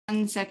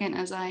1 second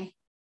as I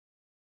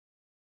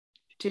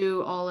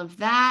do all of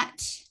that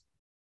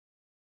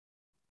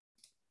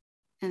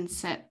and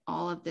set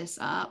all of this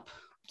up.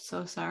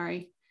 So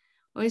sorry.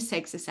 Always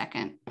takes a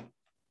second.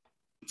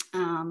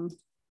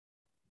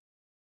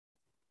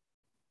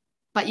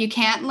 But you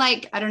can't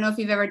like, I don't know if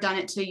you've ever done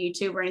it to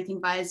YouTube or anything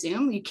via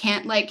Zoom. You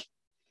can't like,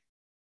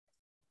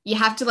 you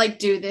have to like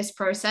do this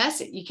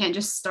process. You can't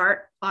just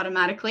start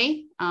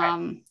automatically.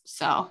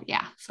 So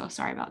yeah, so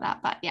sorry about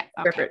that, but yeah.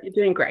 Okay. Perfect. You're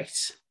doing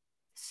great.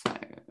 So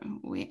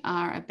we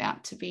are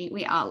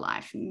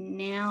live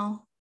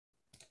now.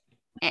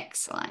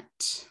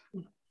 Excellent.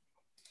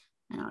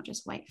 And I'll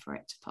just wait for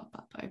it to pop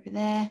up over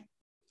there.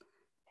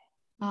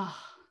 Oh,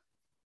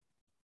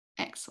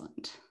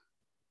 excellent.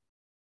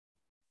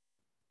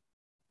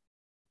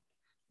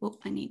 Oh,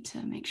 I need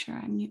to make sure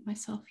I mute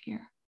myself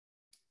here.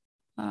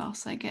 Or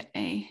else I get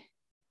a...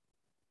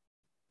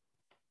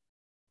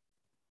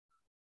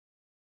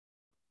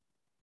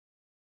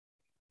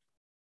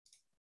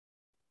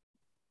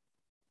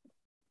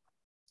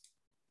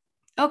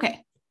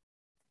 Okay.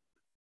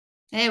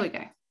 There we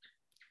go.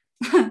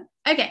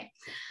 Okay.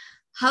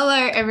 Hello,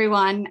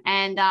 everyone,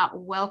 and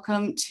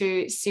welcome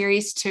to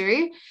Series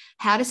 2,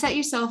 How to Set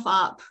Yourself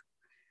Up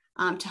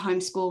to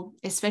Homeschool,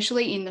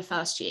 especially in the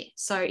first year.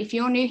 So if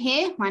you're new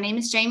here, my name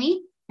is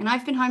Jamie, and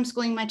I've been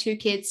homeschooling my 2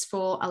 kids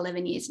for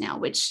 11 years now,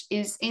 which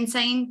is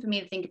insane for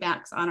me to think about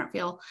because I don't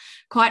feel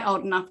quite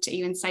old enough to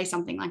even say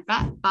something like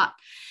that, but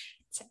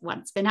it's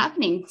what's been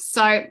happening.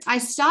 So I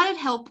started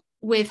help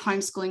with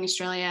Homeschooling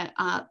Australia,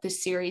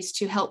 this series,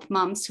 to help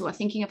mums who are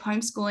thinking of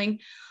homeschooling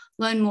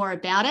learn more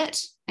about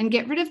it and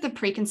get rid of the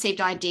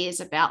preconceived ideas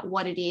about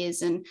what it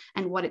is and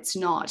what it's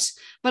not,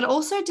 but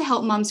also to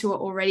help mums who are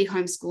already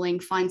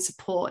homeschooling find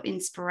support,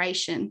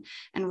 inspiration,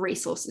 and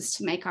resources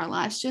to make our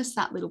lives just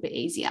that little bit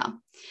easier.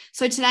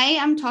 So today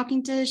I'm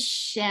talking to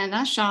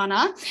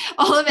Shana,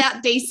 all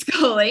about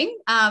deschooling,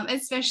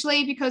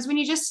 especially because when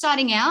you're just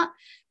starting out,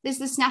 there's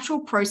this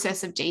natural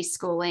process of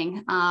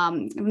deschooling,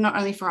 not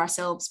only for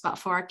ourselves, but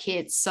for our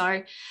kids.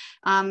 So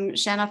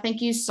Shana,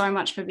 thank you so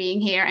much for being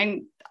here,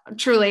 and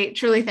truly,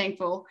 truly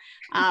thankful.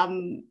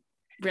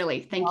 Really,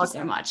 thank you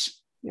so much.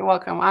 You're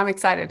welcome. I'm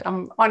excited.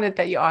 I'm honored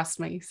that you asked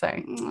me.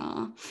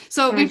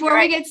 So before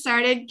we get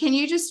started, can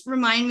you just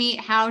remind me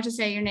how to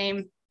say your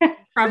name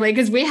properly?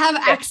 Because we have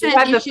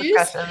accent issues.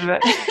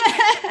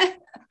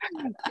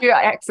 Few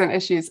accent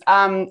issues.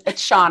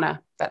 It's Shana.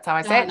 That's how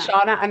I say it.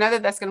 Shana. I know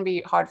that that's going to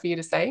be hard for you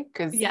to say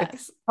because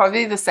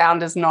probably the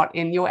sound is not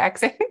in your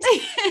accent.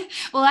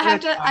 Well, I have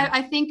to.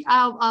 I think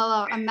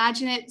I'll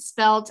imagine it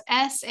spelled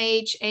Shawana,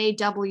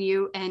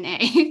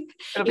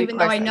 even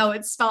though I know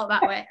it's spelled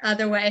that way.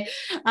 Other way.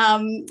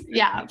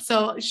 Yeah.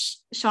 So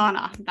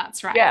Shana.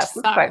 That's right. Yes.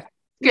 So, good.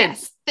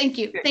 Yes. Thank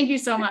you. Thank you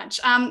so much.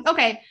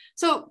 Okay.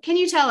 So can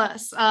you tell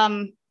us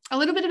a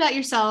little bit about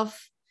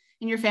yourself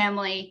and your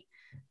family?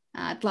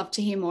 I'd love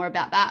to hear more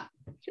about that.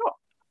 Sure.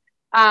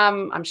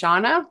 I'm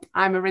Shana.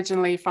 I'm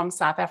originally from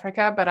South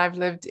Africa, but I've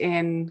lived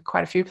in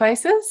quite a few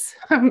places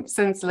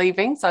since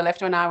leaving. So I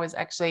left when I was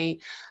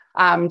actually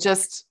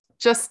just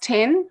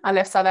 10. I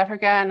left South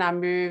Africa and I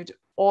moved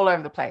all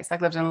over the place.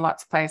 I've lived in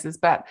lots of places,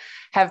 but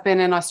have been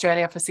in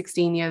Australia for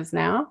 16 years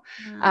now.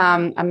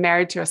 I'm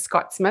married to a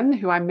Scotsman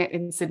who I met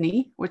in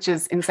Sydney, which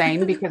is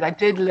insane because I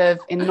did live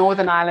in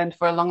Northern Ireland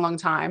for a long, long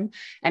time,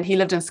 and he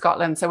lived in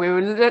Scotland. So we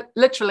were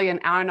literally an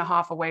hour and a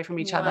half away from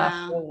each other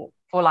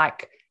for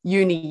like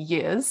uni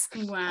years.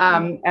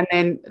 And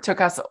then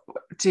took us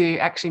to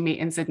actually meet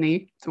in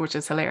Sydney, which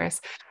is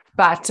hilarious.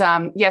 But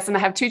yes, and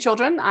I have 2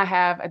 children. I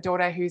have a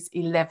daughter who's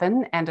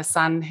 11 and a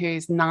son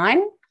who's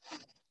 9.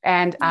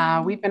 And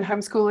we've been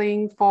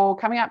homeschooling for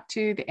coming up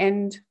to the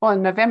end. Well,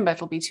 in November,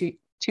 it'll be two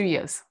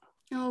years.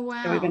 Oh,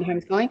 wow. So we've been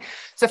homeschooling.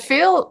 So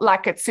feel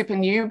like it's super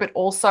new, but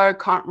also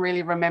can't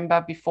really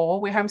remember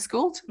before we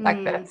homeschooled.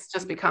 Like that's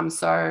just become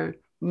so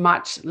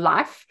much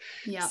life.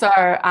 Yeah. So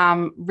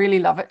really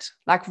love it.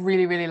 Like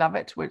really, really love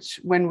it,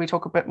 which when we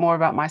talk a bit more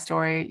about my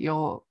story,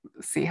 you'll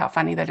see how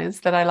funny that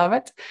is that I love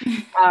it.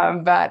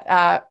 But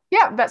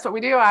yeah, that's what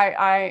we do.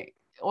 I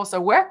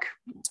also work,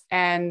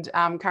 and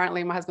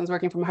currently my husband's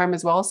working from home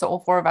as well, so all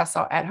 4 of us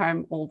are at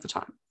home all the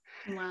time.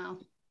 Wow.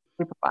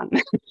 Super fun.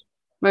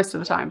 Most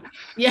of the time.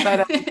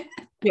 Yeah. But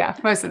yeah,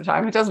 most of the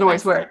time. It doesn't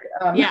always work.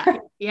 No,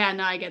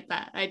 I get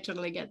that. I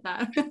totally get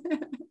that.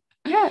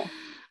 Yeah.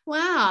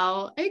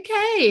 Wow.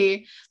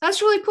 Okay,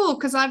 that's really cool,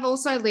 because I've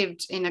also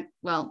lived in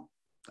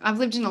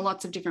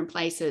lots of different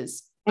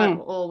places, but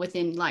all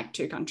within like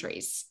 2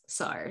 countries.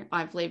 So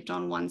I've lived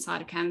on one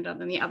side of Canada,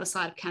 then the other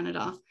side of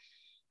Canada,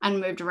 and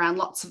moved around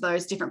lots of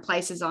those different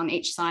places on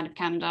each side of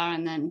Canada,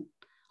 and then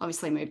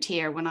obviously moved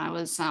here when I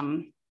was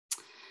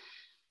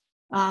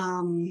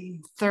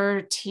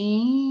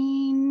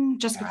 13,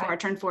 just before I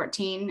turned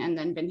 14, and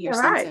then been here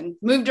since and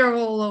moved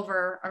all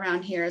over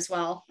around here as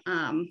well.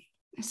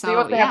 So you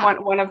also have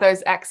one of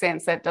those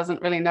accents that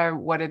doesn't really know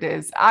what it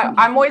is.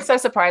 I'm always so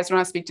surprised when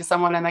I speak to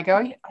someone and they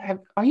go,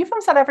 are you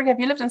from South Africa? Have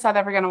you lived in South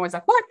Africa? And I'm always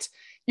like, what?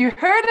 You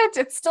heard it?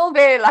 It's still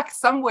there, like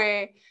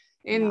somewhere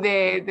in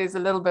there, there's a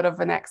little bit of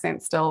an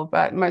accent still,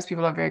 but most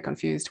people are very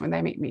confused when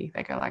they meet me.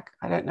 They go like,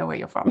 I don't know where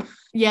you're from.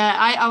 Yeah,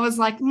 I was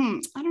like,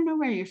 I don't know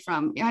where you're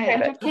from.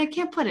 I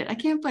can't put it. I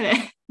can't put it.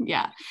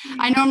 Yeah.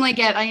 I normally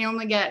get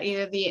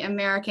either the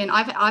American,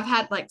 I've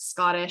had like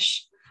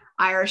Scottish,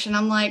 Irish, and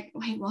I'm like,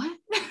 wait, what?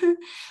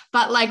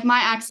 But like my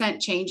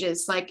accent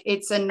changes. Like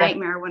it's a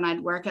nightmare when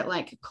I'd work at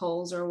like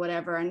Coles or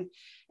whatever, and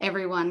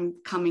everyone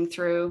coming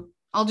through,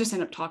 I'll just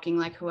end up talking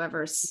like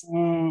whoever's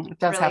It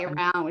does really happen.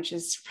 around, which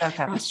is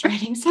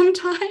frustrating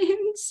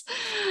sometimes.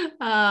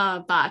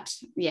 But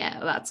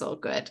yeah, that's all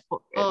good.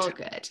 All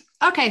good.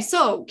 Okay,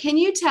 so can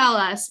you tell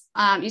us?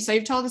 So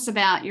you've told us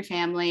about your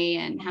family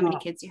and how many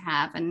kids you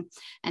have, and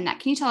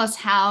that. Can you tell us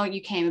how you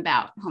came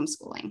about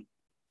homeschooling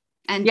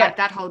and like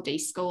that whole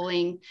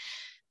deschooling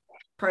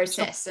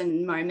process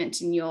and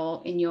moment in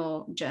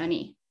your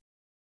journey?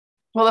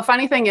 Well, the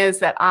funny thing is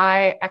that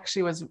I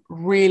actually was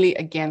really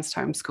against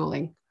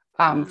homeschooling.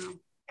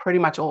 Pretty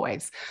much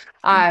always.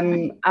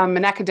 I'm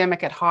an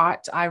academic at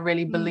heart. I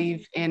really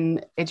believe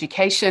in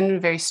education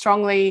very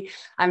strongly.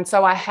 And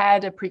so I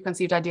had a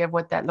preconceived idea of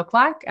what that looked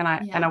like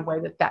and a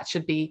way that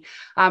should be.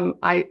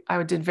 I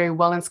did very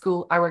well in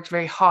school. I worked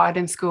very hard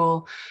in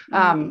school,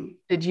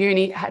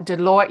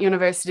 did law at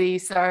university.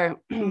 So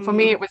for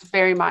me, it was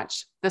very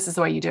much, this is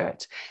the way you do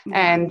it.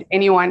 And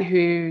anyone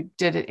who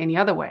did it any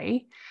other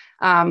way,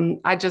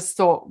 I just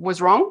thought was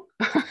wrong.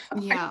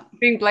 Yeah.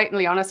 Being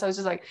blatantly honest, I was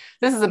just like,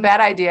 this is a bad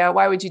idea.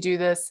 Why would you do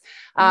this?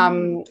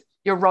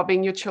 You're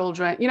robbing your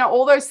children. You know,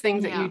 all those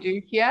things that you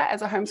do here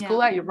as a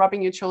homeschooler, you're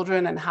robbing your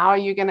children. And how are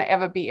you going to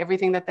ever be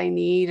everything that they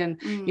need?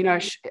 And, you know,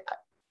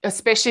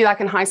 especially like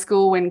in high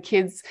school when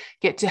kids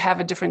get to have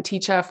a different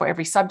teacher for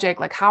every subject,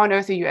 like how on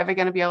earth are you ever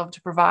going to be able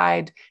to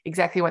provide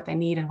exactly what they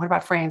need? And what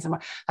about friends? And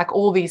like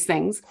all these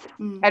things.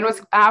 And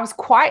I was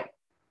quite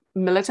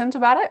militant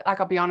about it.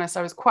 Like, I'll be honest,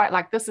 I was quite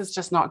like, this is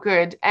just not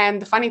good.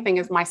 And the funny thing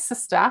is my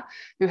sister,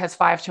 who has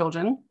 5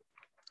 children,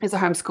 is a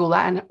homeschooler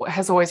and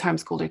has always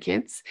homeschooled her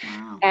kids.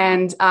 Wow.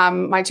 And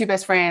my 2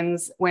 best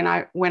friends, when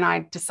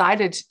I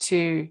decided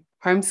to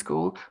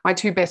homeschool, my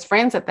 2 best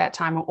friends at that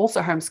time were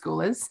also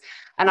homeschoolers.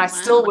 And I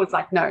still was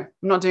like, no, I'm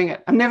not doing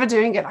it. I'm never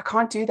doing it. I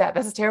can't do that.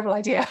 That's a terrible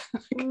idea.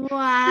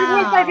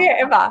 Wow. Worst idea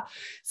ever.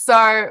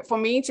 So for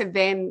me to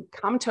then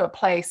come to a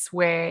place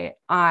where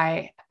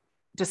I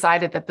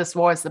decided that this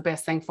was the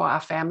best thing for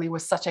our family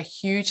was such a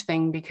huge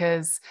thing,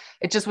 because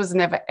it just was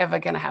never, ever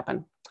going to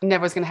happen.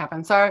 Never was going to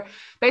happen. So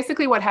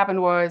basically what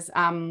happened was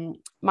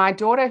my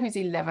daughter, who's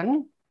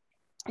 11,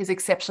 is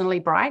exceptionally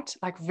bright,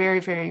 like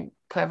very, very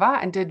clever,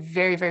 and did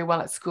very, very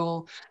well at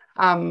school,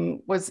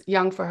 was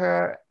young for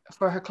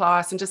her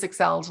class and just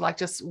excelled, like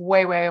just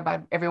way, way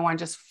above everyone,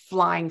 just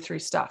flying through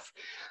stuff.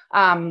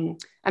 And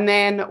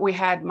then we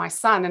had my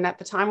son, and at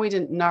the time we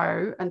didn't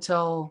know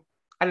until,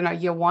 I don't know,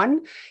 year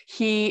 1,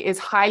 he is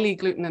highly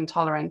gluten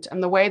intolerant.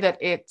 And the way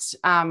that it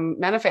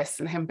manifests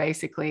in him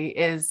basically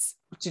is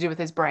to do with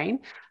his brain.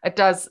 It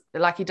does,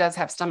 like he does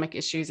have stomach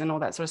issues and all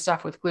that sort of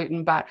stuff with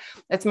gluten, but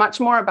it's much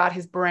more about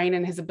his brain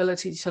and his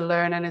ability to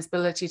learn and his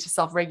ability to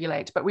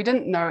self-regulate. But we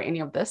didn't know any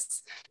of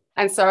this.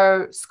 And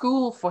so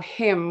school for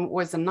him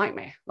was a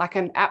nightmare, like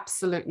an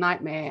absolute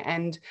nightmare.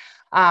 And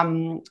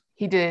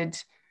he did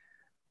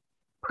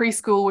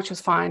preschool, which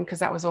was fine because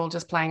that was all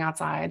just playing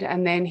outside.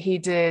 And then he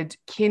did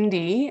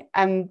kindy.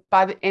 And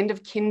by the end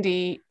of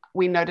kindy,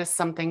 we noticed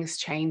some things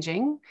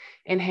changing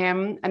in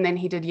him. And then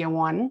he did year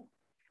 1.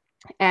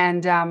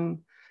 And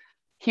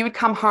he would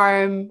come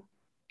home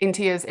in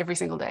tears every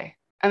single day.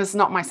 And it's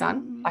not my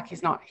son. Like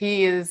he's not.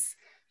 He's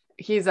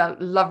a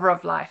lover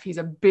of life. He's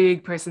a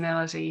big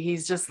personality.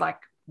 He's just like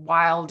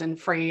wild and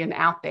free and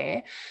out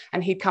there.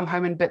 And he'd come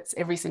home in bits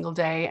every single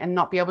day and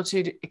not be able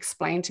to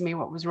explain to me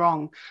what was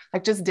wrong.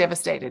 Like just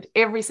devastated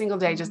every single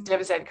day, just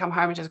devastated, come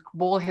home and just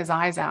bawl his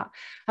eyes out.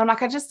 And I'm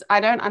like, I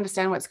don't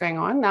understand what's going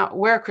on. Now,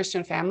 we're a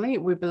Christian family.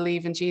 We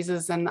believe in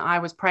Jesus. And I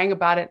was praying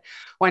about it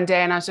one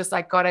day and I was just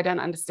like, God, I don't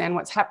understand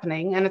what's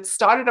happening. And it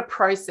started a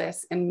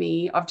process in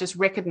me of just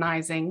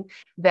recognizing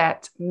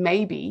that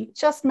maybe,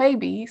 just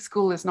maybe,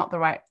 school is not the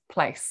right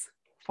place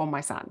for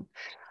my son.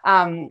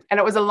 And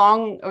it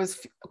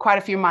was quite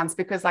a few months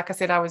because, like I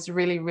said, I was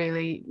really,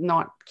 really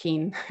not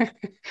keen,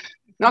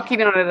 not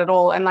keen on it at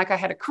all. And like I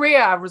had a career,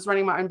 I was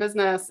running my own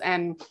business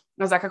and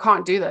I was like, I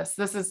can't do this.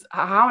 This is,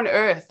 how on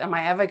earth am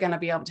I ever going to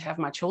be able to have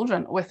my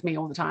children with me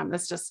all the time?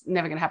 That's just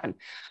never going to happen.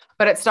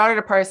 But it started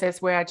a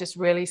process where I just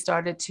really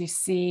started to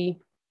see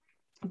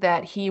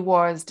that he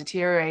was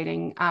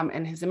deteriorating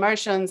in his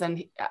emotions.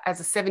 And as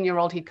a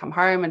 7-year-old, he'd come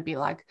home and be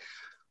like,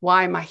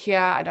 why am I here?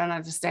 I don't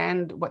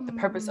understand what the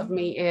purpose of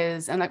me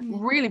is. And like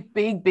really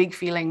big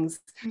feelings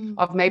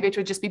of maybe it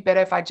would just be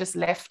better if I just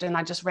left and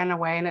I just ran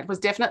away. And it was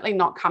definitely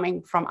not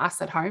coming from us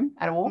at home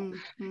at all.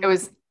 It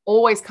was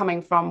always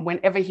coming from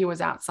whenever he was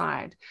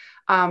outside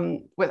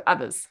with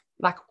others.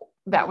 Like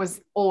that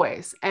was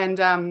always.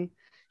 And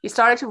he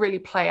started to really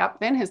play up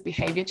then. His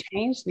behavior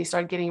changed and he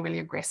started getting really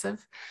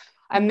aggressive.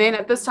 And then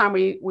at this time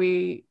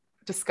we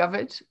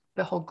discovered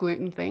the whole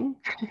gluten thing,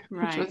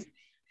 which was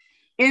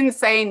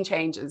insane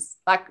changes,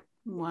 like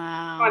Can't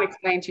Wow.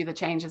 explain to you the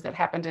changes that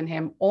happened in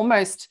him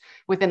almost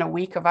within a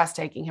week of us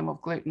taking him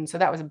off gluten. So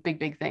that was a big,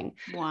 big thing.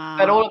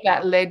 But all Wow. of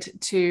that led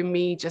to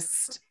me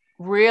just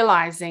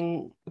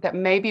realizing that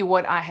maybe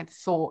what I had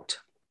thought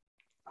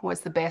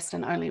was the best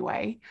and only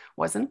way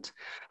wasn't.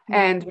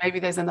 And maybe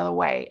there's another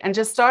way. And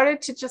just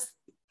started to just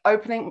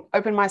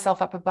open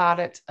myself up about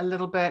it a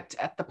little bit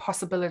at the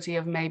possibility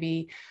of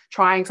maybe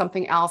trying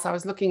something else. I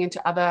was looking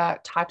into other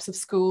types of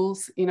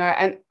schools,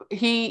 and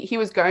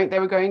they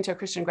were going to a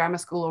Christian grammar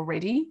school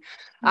already.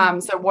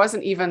 So it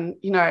wasn't even,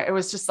 it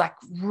was just like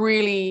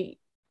really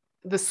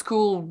the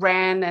school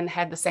ran and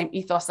had the same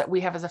ethos that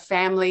we have as a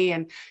family,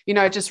 and,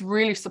 just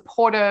really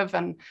supportive.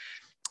 And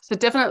so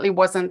definitely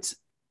wasn't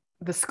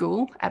the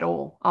school at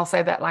all. I'll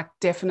say that, like,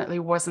 definitely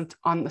wasn't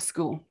on the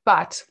school,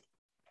 but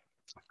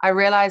I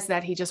realized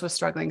that he just was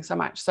struggling so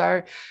much.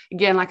 So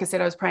again, like I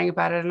said, I was praying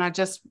about it, and I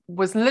just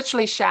was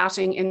literally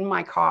shouting in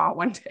my car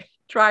one day,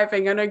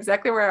 driving. I know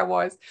exactly where I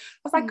was. I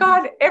was like,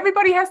 God,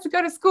 everybody has to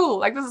go to school.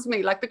 Like, this is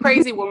me, like the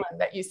crazy woman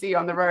that you see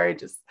on the road.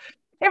 Just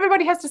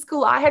everybody has to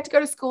school. I had to go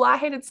to school. I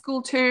hated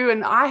school too.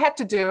 And I had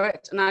to do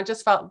it. And I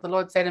just felt the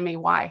Lord say to me,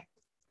 why?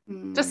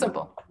 Just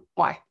simple.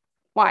 Why?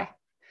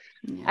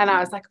 Yeah. And I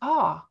was like,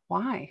 oh,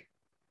 why?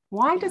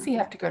 Why does he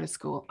have to go to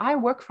school? I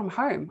work from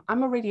home.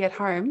 I'm already at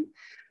home.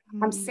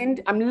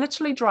 I'm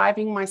literally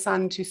driving my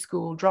son to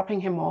school,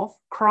 dropping him off,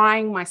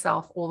 crying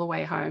myself all the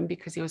way home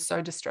because he was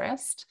so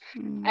distressed.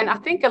 And I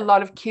think a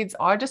lot of kids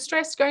are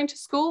distressed going to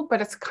school, but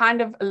it's kind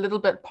of a little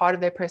bit part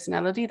of their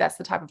personality. That's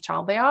the type of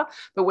child they are.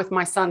 But with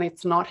my son,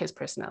 it's not his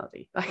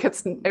personality. Like,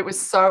 it was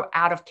so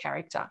out of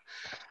character.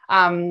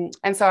 And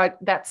so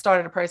that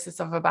started a process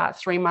of about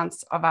 3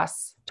 months of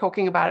us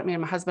talking about it, me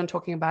and my husband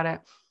talking about it.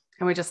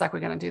 And we're just like, we're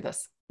going to do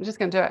this. We're just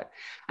going to do it.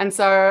 And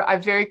so I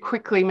very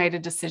quickly made a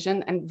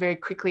decision and very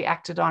quickly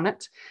acted on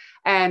it.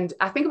 And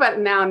I think about it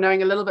now,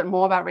 knowing a little bit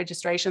more about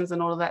registrations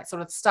and all of that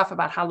sort of stuff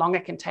about how long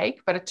it can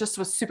take, but it just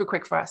was super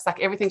quick for us. Like,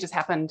 everything just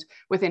happened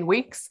within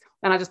weeks,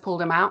 and I just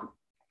pulled him out.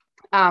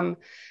 And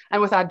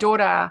with our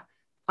daughter,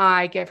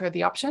 I gave her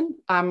the option.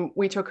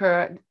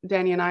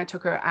 Danny and I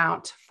took her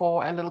out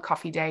for a little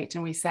coffee date,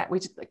 and we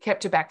just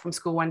kept her back from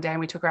school one day, and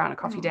we took her out on a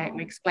coffee date, and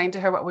we explained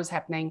to her what was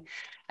happening.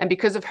 And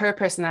because of her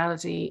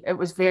personality, it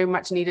was very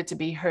much needed to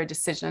be her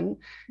decision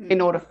in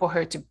order for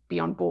her to be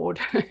on board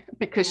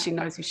because she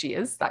knows who she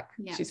is. Like,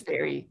 she's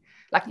very,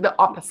 like, the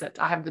opposite.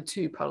 I have the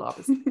two polar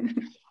opposites.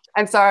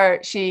 And so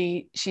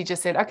she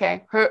just said,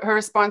 okay, her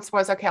response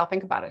was, okay, I'll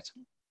think about it.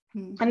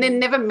 And then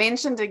never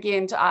mentioned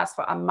again to us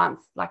for a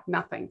month, like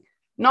nothing.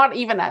 Not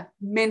even a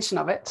mention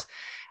of it.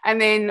 And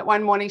then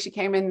one morning she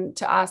came in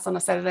to us on a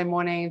Saturday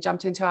morning,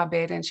 jumped into our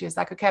bed, and she was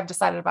like, okay, I've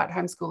decided about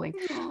homeschooling.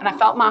 And I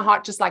felt my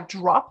heart just like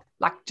drop,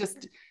 like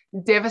just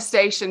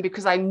devastation,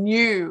 because I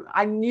knew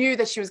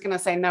that she was going to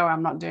say, no,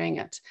 I'm not doing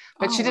it.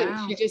 But she didn't.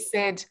 Wow.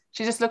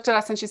 She just looked at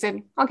us and she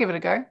said, I'll give it a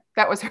go.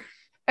 That was her.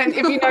 And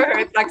if you know her,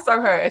 it's like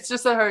so her. It's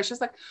just so her. She's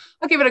like,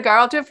 I'll give it a go.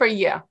 I'll do it for a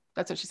year.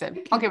 That's what she said.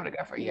 I'll give it a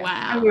go for a year.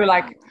 Wow. And we were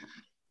like,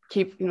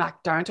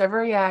 don't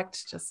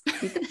overreact, just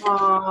keep it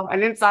calm.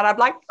 And inside I'm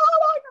like, oh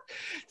my God.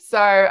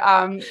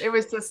 So it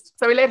was just,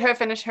 so we let her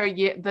finish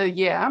the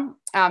year.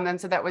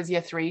 And so that was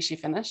year 3 she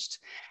finished.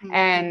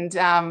 And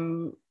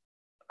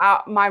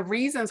my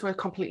reasons were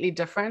completely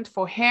different.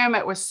 For him,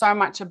 it was so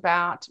much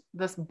about,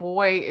 this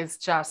boy is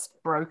just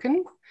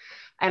broken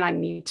and I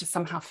need to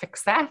somehow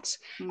fix that.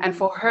 And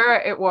for her,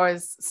 it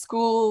was,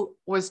 school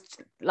was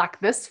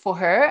like this for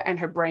her, and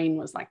her brain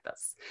was like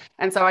this.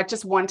 And so I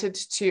just wanted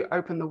to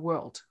open the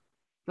world.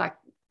 Like,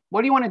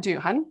 what do you want to do,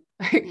 hun?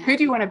 Who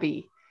do you want to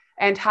be?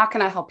 And how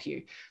can I help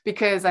you?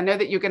 Because I know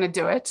that you're going to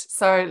do it.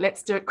 So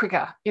let's do it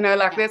quicker.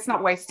 Let's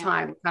not waste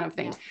time, kind of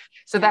thing.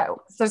 So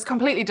it's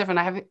completely different.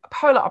 I have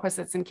polar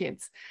opposites in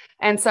kids.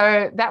 And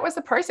so that was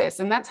the process.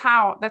 And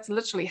that's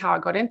literally how I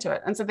got into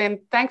it. And so then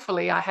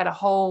thankfully I had a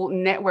whole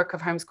network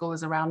of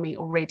homeschoolers around me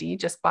already,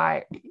 just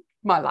by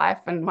my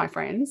life and my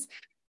friends.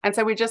 And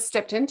so we just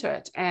stepped into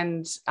it.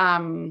 And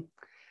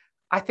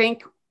I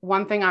think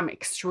one thing I'm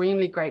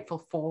extremely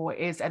grateful for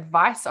is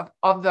advice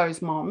of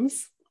those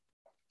moms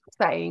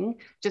saying,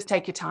 just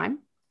take your time,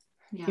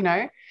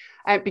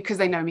 because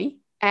they know me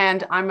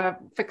and I'm a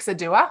fixer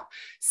doer.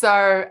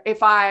 So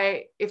if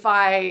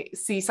I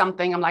see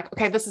something, I'm like,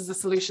 okay, this is the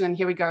solution and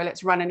here we go,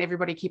 let's run and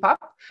everybody keep up.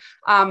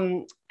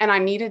 And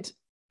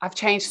I've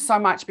changed so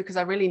much because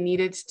I really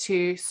needed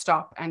to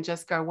stop and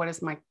just go, what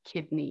does my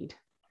kid need?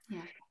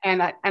 Yeah.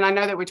 And I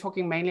know that we're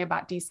talking mainly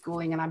about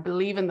deschooling, and I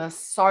believe in this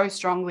so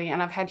strongly.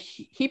 And I've had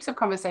heaps of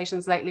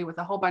conversations lately with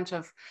a whole bunch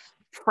of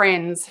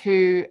friends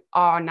who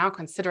are now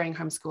considering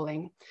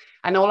homeschooling.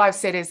 And all I've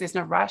said is, there's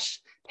no rush.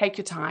 Take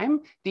your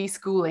time.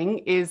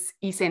 Deschooling is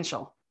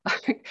essential.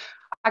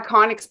 I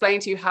can't explain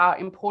to you how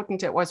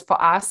important it was for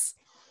us,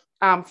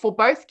 for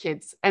both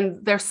kids.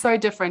 And they're so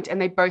different and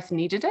they both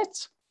needed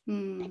it.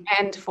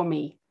 And for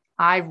me.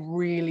 I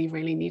really,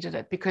 really needed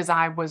it because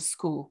I was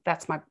school.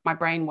 That's my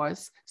brain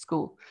was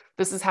school.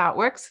 This is how it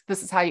works.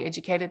 This is how you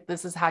educate it.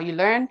 This is how you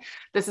learn.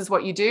 This is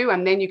what you do.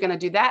 And then you're going to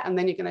do that. And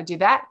then you're going to do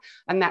that.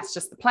 And that's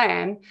just the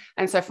plan.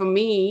 And so for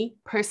me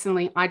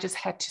personally, I just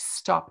had to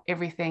stop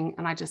everything.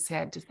 And I just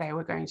had to say,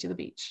 we're going to the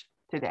beach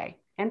today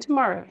and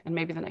tomorrow and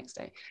maybe the next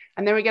day.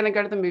 And then we're going to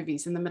go to the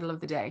movies in the middle of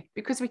the day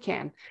because we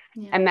can.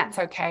 Yeah. And that's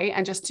okay.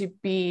 And just to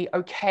be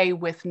okay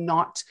with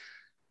not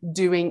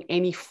doing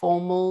any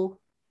formal,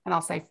 and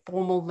I'll say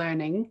formal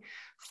learning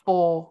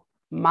for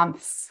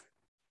months.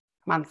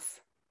 My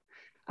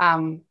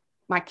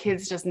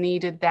kids just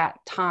needed that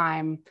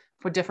time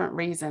for different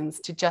reasons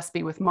to just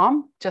be with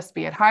mom, just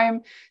be at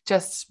home,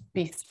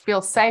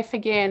 feel safe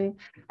again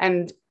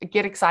and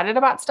get excited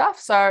about stuff.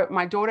 So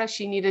my daughter,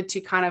 she needed to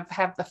kind of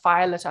have the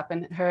fire lit up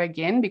in her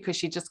again because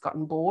she'd just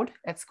gotten bored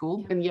at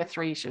school. In year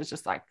 3, she was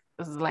just like,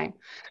 this is lame.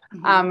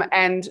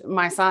 And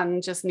my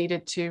son just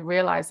needed to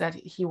realize that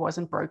he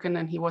wasn't broken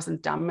and he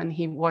wasn't dumb and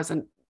he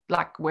wasn't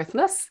like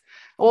worthless.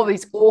 All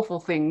these awful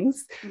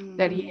things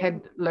that he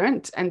had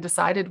learned and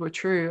decided were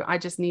true. I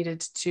just needed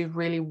to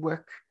really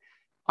work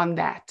on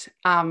that.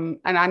 And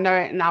I know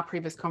in our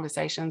previous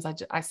conversations,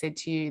 I said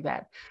to you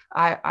that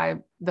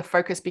the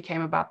focus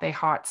became about their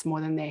hearts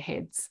more than their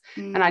heads.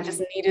 And I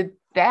just needed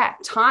that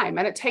time,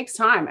 and it takes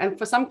time. And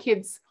for some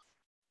kids,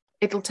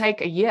 it'll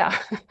take a year.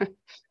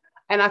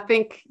 And I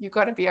think you've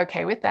got to be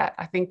okay with that.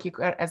 I think you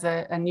got, as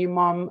a new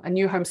mom, a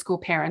new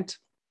homeschool parent,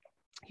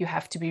 you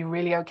have to be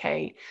really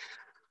okay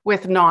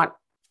with not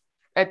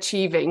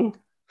achieving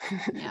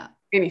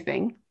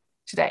anything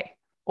today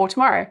or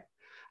tomorrow.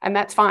 And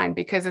that's fine,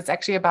 because it's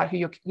actually about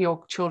who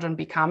your children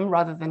become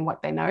rather than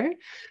what they know.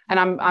 And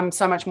I'm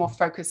so much more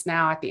focused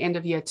now at the end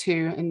of year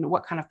 2 in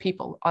what kind of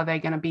people are they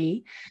going to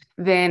be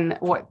than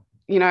what,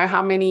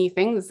 how many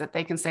things that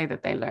they can say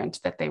that they learned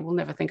that they will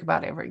never think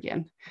about ever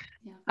again.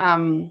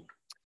 Yeah.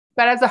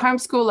 But as a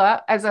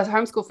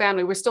homeschool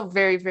family, we're still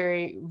very,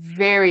 very,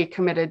 very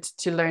committed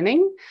to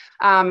learning.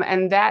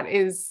 And that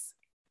is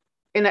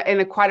in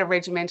a quite a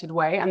regimented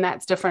way. And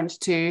that's different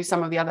to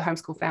some of the other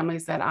homeschool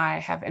families that I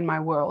have in my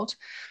world.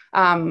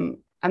 And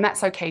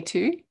that's okay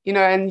too,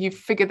 and you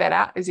figure that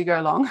out as you go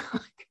along.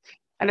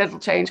 And it'll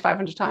change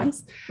 500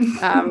 times.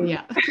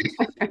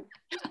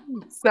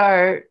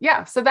 So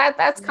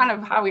that's kind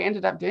of how we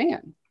ended up doing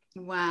it.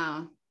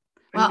 Wow.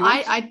 Well,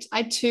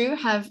 I too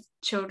have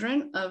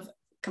children of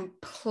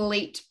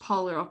complete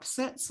polar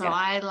opposite. So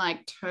I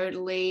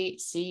totally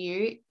see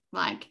you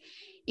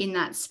in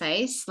that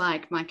space.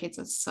 My kids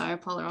are so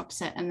polar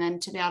opposite. And then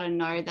to be able to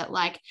know that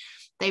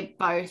they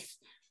both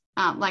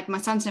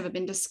my son's never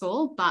been to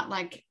school, but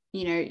I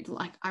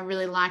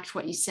really liked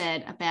what you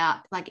said about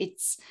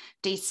it's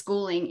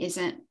deschooling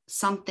isn't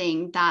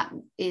something that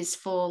is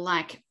for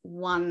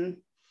one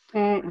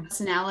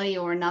personality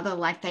or another.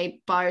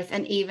 They both,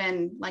 and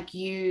even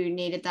you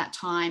needed that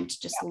time to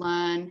just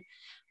learn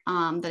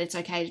that it's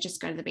okay to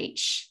just go to the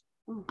beach,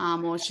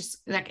 or it's just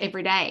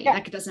every day.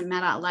 It doesn't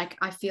matter.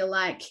 I feel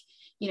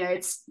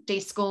it's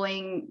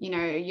deschooling,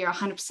 you're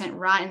 100%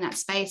 right in that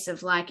space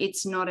of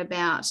it's not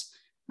about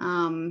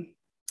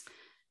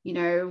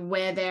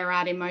where they're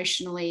at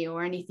emotionally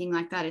or anything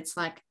like that. It's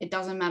it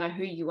doesn't matter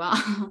who you are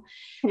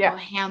or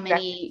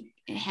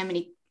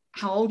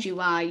how old you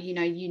are,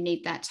 you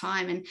need that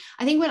time. And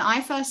I think when I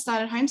first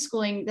started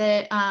homeschooling,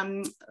 that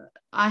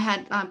I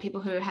had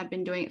people who had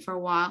been doing it for a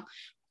while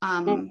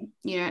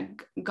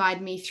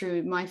guide me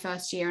through my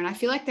first year, and I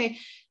feel like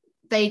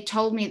they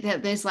told me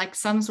that there's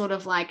some sort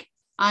of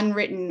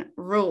unwritten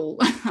rule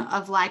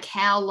of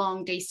how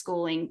long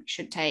deschooling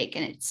should take,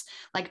 and it's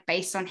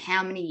based on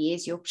how many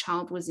years your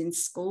child was in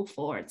school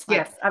for. It's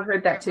yes, I've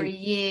heard that every too.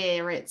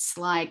 year it's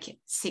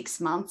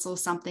 6 months or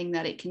something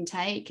that it can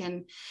take.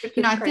 And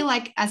I feel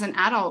as an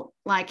adult,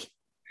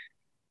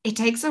 it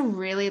takes a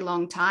really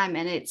long time,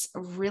 and it's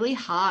really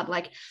hard.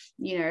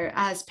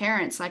 As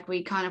parents,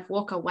 we kind of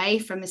walk away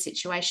from a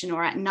situation,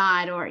 or at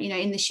night, or,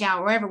 in the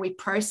shower, wherever, we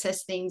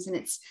process things.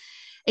 And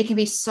it can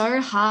be so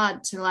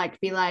hard to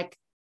be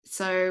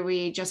so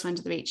we just went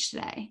to the beach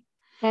today.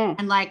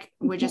 And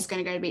we're just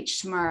going to go to the beach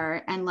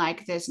tomorrow, and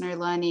there's no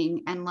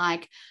learning, and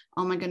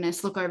oh my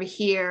goodness, look over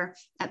here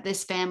at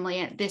this family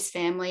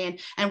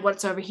and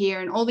what's over here,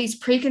 and all these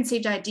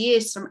preconceived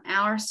ideas from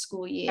our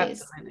school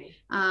years.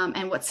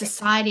 And what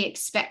society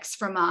expects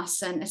from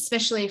us, and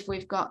especially if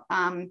we've got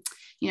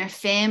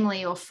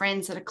family or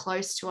friends that are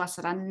close to us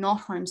that are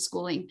not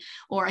homeschooling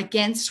or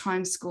against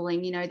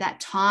homeschooling. That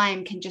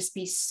time can just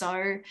be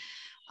so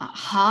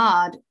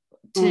hard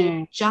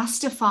to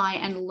justify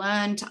and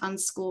learn to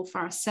unschool for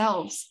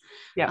ourselves,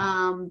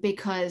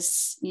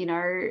 because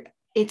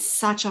it's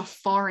such a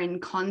foreign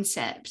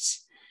concept,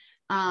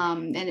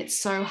 and it's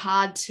so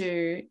hard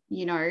to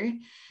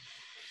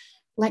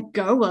let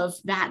go of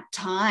that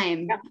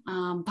time,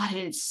 but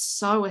it's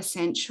so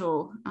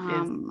essential.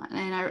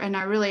 And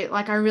I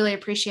really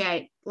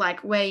appreciate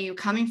where you're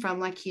coming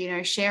from,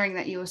 sharing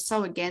that you were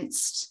so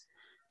against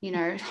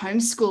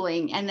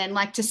homeschooling, and then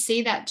like to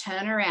see that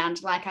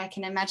turnaround, like I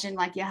can imagine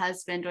like your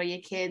husband or your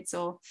kids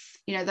or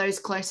those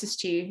closest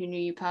to you who knew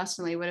you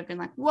personally would have been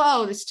like,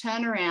 whoa, this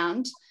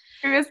turnaround,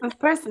 Who is this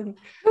person?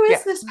 who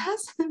is this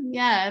person?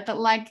 Yeah, but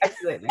like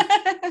Absolutely.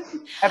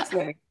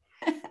 Absolutely.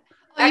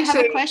 Oh, you have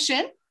a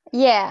question?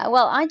 Yeah,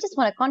 well, I just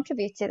want to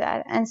contribute to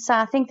that. And so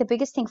I think the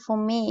biggest thing for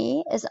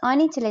me is I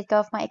need to let go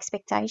of my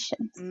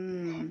expectations.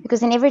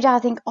 Because then every day I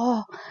think,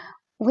 oh,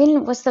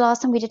 when was the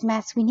last time we did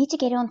maths? We need to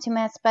get on to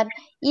maths. But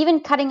even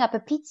cutting up a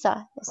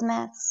pizza is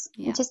maths.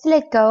 Yeah. And just to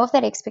let go of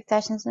that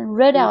expectations and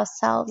rid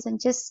ourselves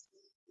and just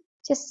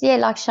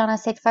like Shana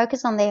said,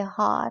 focus on their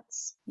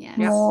hearts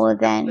more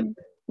than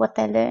what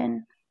they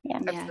learn. Yeah.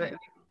 Absolutely.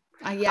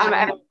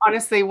 And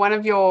honestly, one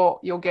of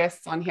your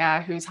guests on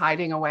here who's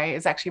hiding away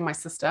is actually my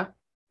sister.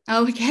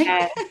 Oh, okay.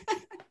 And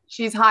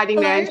she's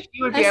hiding there, and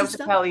she would be able sister.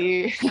 to tell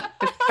you.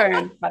 It's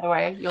phone, by the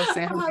way. You'll see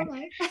her.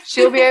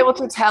 She'll be able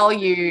to tell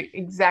you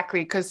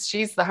exactly, because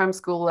she's the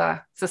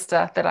homeschooler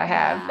sister that I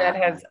have that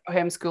has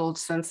homeschooled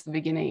since the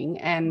beginning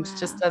and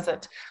just does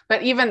it.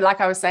 But even like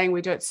I was saying,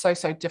 we do it so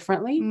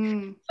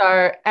differently.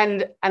 So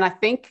and I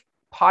think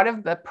part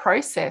of the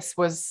process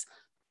was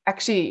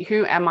actually,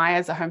 who am I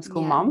as a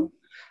homeschool mom?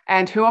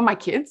 And who are my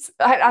kids?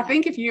 I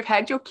think if you've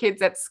had your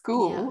kids at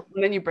school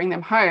and then you bring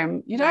them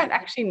home, you don't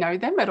actually know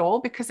them at all,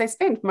 because they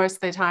spend most of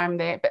their time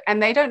there,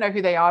 and they don't know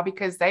who they are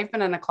because they've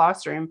been in a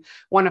classroom,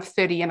 one of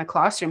 30 in a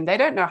classroom. They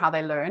don't know how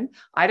they learn.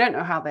 I don't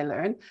know how they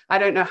learn. I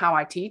don't know how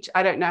I teach.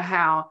 I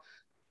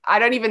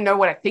don't even know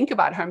what I think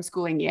about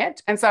homeschooling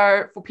yet. And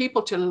so for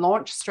people to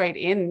launch straight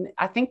in,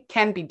 I think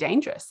can be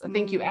dangerous. I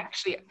think you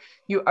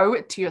owe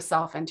it to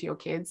yourself and to your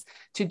kids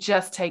to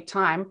just take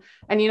time.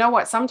 And you know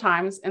what?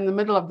 Sometimes in the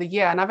middle of the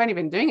year, and I've only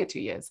been doing it 2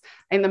 years,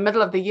 in the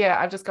middle of the year,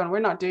 I've just gone, we're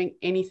not doing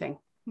anything.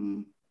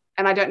 And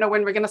I don't know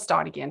when we're going to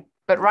start again.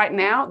 But right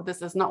now,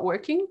 this is not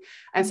working.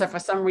 And so for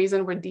some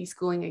reason, we're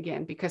deschooling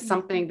again because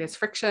there's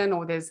friction,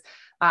 or there's,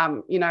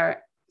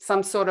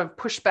 some sort of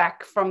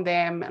pushback from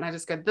them. And I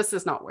just go, this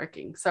is not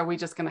working. So we're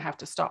just going to have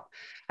to stop.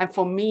 And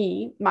for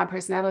me, my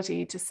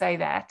personality to say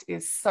that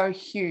is so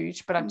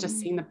huge, but I've just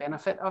seen the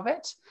benefit of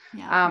it.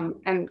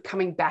 And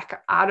coming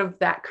back out of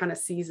that kind of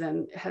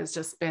season has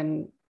just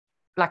been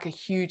like a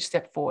huge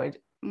step forward,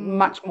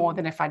 much more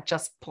than if I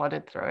just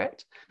plodded through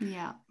it.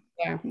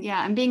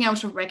 And being able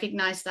to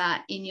recognize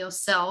that in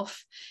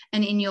yourself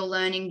and in your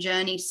learning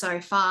journey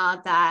so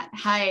far, that,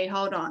 hey,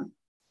 hold on.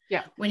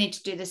 We need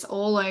to do this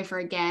all over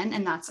again,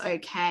 and that's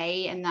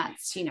okay. And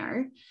that's,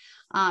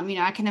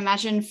 I can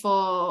imagine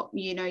for,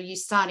 you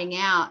starting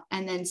out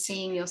and then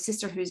seeing your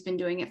sister who's been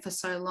doing it for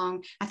so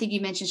long. I think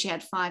you mentioned she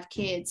had 5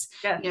 kids,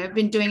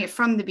 been doing it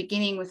from the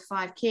beginning with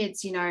 5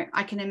 kids.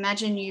 I can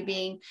imagine you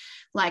being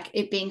like,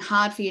 it being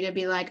hard for you to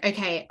be like,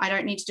 okay, I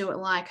don't need to do it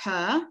like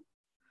her.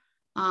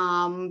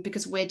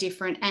 Because we're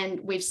different and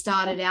we've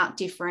started out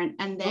different,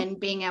 and then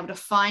being able to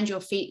find your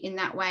feet in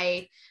that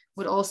way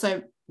would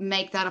also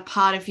make that a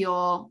part of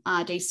your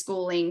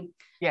deschooling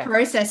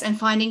process, and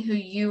finding who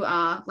you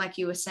are, like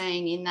you were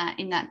saying, in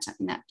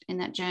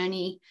that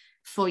journey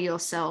for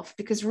yourself.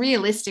 Because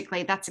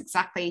realistically, that's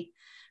exactly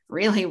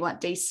really what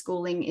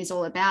deschooling is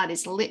all about,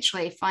 is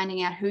literally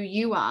finding out who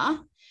you are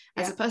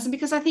as a person.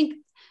 Because I think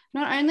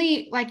not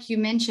only, like you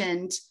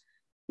mentioned,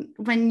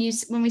 when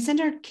we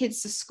send our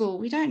kids to school,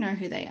 we don't know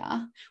who they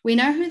are. We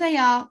know who they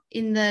are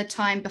in the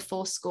time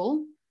before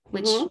school,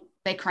 which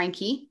they're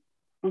cranky,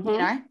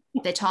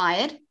 they're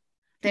tired,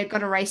 they've got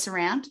to race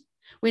around.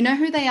 We know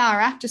who they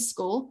are after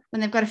school, when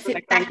they've got to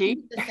fit back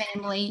into the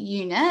family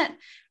unit,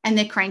 and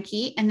they're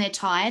cranky and they're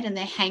tired and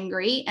they're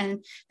hangry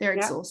and they're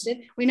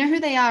exhausted. We know who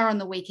they are on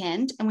the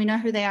weekend, and we know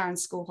who they are on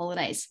school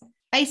holidays.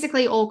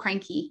 Basically all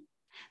cranky.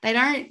 They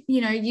don't,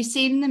 you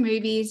see it in the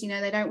movies,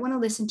 they don't want to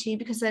listen to you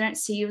because they don't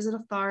see you as an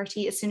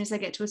authority as soon as they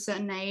get to a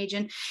certain age.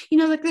 And,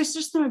 like there's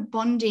just no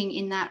bonding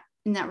in that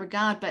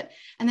regard.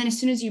 And then as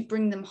soon as you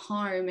bring them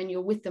home and you're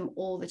with them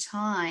all the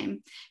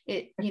time,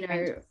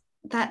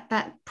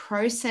 that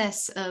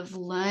process of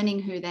learning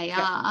who they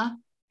are.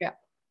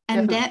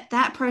 And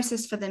that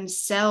process for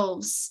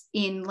themselves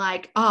in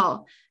like,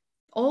 oh,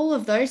 all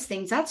of those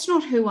things, that's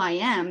not who I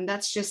am.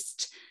 That's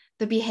just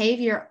the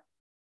behavior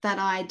that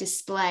I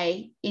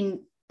display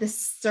in the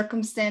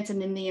circumstance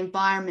and in the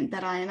environment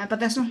that I am,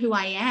 but that's not who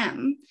I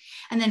am.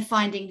 And then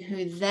finding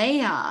who they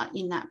are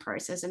in that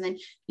process. And then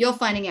you're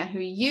finding out who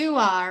you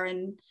are.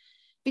 And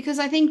because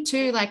I think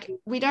too, like,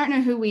 we don't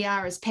know who we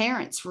are as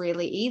parents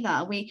really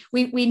either. We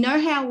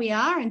know how we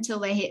are until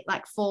they hit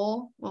like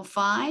 4 or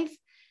 5.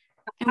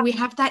 And we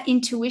have that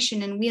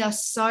intuition, and we are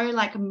so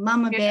like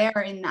mama bear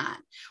in that.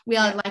 We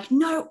are like,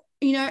 no,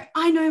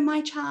 I know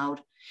my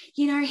child.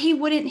 He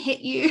wouldn't hit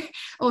you,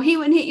 or he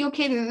wouldn't hit your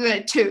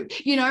kid too,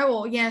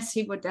 or yes,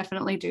 he would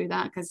definitely do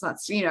that because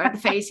that's, the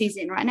phase he's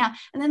in right now.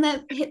 And then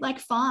they hit like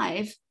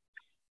 5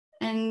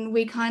 and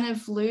we kind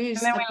of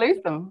lose. And then we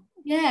lose them.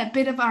 Yeah, a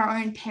bit of our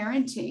own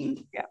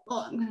parenting. Yeah.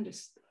 Oh, I'm going to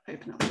just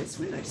open up this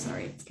window.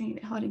 Sorry, it's getting a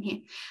bit hot in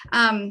here.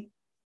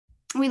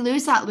 We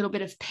lose that little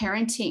bit of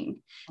parenting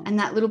and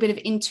that little bit of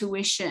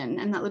intuition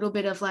and that little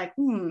bit of like,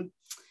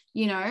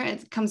 you know,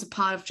 it becomes a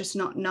part of just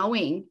not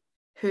knowing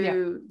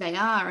who they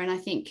are. And I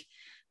think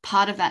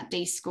part of that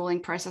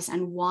deschooling process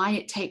and why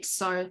it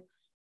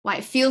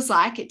feels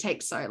like it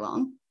takes so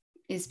long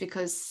is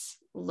because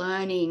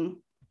learning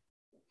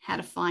how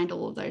to find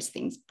all of those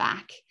things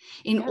back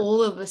in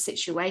all of the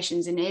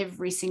situations in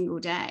every single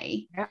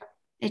day.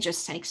 It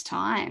just takes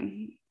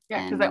time.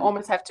 Yeah, because they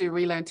almost have to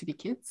relearn to be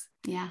kids.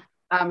 Yeah.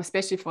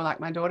 Especially for like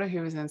my daughter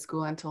who was in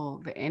school until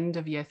the end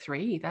of year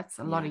 3. That's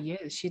a lot of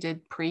years. She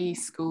did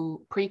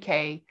preschool,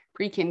 pre-K,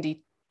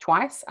 pre-kindy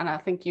twice. And I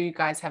think you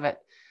guys have it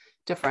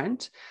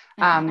different.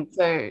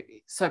 Okay.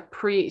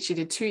 She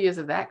did 2 years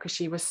of that because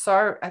she was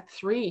at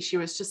 3, she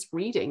was just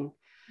reading.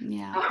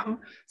 Yeah.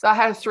 So I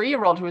had a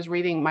 3-year-old who was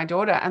reading my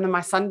daughter, and then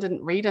my son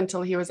didn't read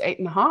until he was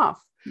 8.5.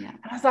 Yeah. And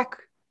I was like,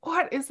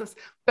 what is this?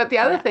 But the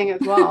other thing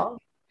as well,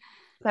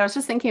 I was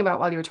just thinking about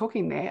while you were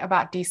talking there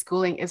about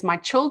deschooling is my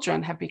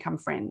children have become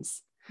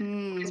friends.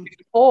 Because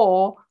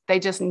before they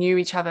just knew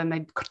each other and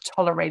they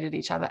tolerated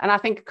each other. And I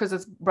think because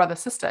it's brother,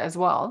 sister as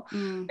well,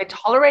 they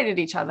tolerated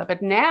each other.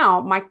 But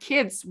now my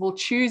kids will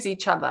choose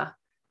each other,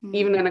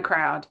 even in a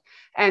crowd.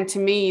 And to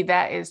me,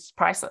 that is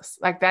priceless.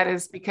 Like that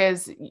is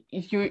because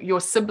your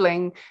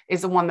sibling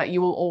is the one that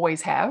you will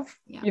always have.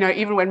 You know,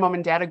 even when mom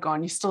and dad are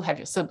gone, you still have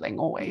your sibling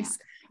always.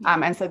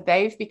 And so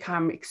they've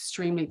become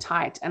extremely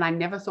tight. And I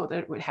never thought that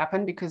it would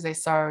happen because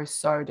they're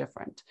so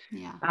different.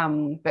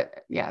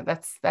 But yeah,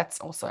 that's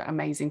also an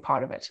amazing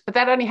part of it. But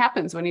that only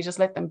happens when you just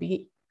let them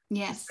be.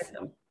 Yes.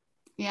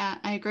 Yeah,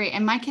 I agree.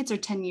 And my kids are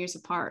 10 years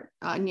apart,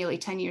 nearly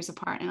 10 years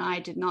apart. And I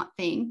did not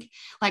think,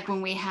 like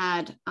when we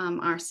had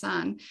our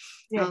son,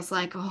 I was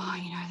like, oh,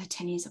 you know, they're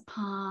 10 years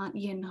apart,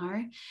 you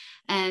know.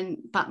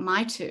 But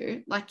my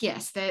two, like,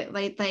 yes,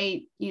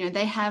 they you know,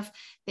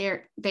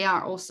 they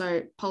are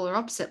also polar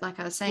opposite, like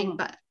I was saying,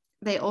 but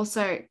they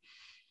also,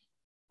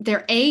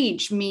 their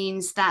age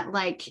means that,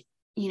 like,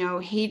 you know,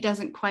 he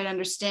doesn't quite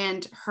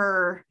understand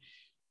her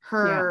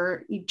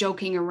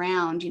joking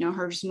around, you know,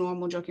 her just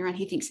normal joking around.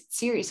 He thinks it's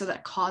serious, so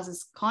that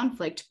causes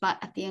conflict. But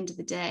at the end of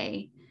the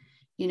day,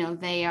 you know,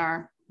 they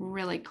are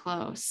really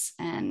close.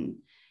 And,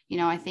 you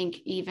know, I think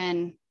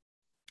even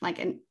I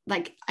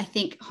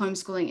think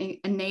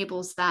homeschooling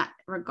enables that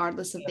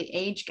regardless of the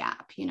age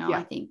gap. You know,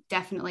 I think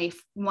definitely if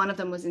one of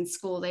them was in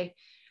school, they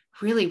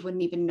really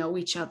wouldn't even know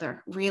each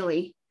other,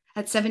 really.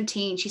 At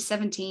 17, she's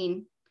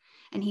 17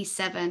 and he's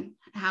 7.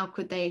 How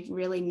could they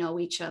really know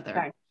each other?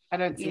 Right. I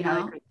don't see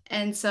how they could.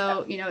 And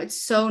so, you know,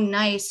 it's so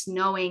nice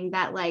knowing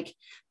that, like,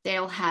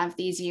 they'll have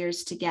these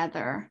years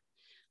together.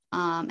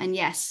 And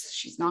yes,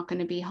 she's not going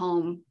to be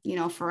home, you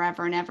know,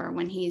 forever and ever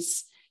when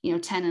he's, you know,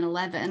 10 and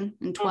 11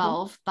 and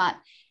 12, but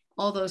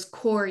all those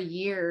core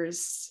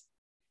years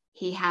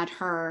he had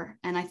her.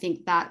 And I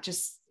think that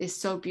just is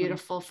so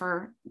beautiful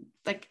for,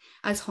 like,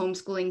 us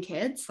homeschooling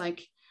kids,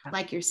 like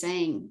you're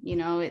saying, you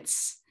know,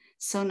 it's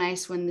so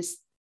nice when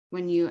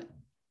you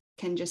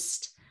can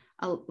just,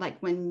 like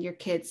when your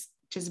kids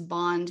just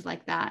bond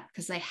like that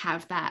because they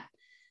have that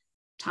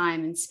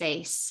time and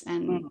space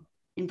and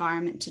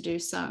environment to do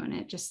so. And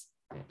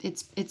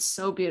it's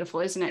so beautiful,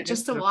 isn't it?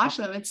 Just to watch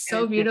them. It's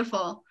so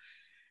beautiful.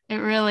 It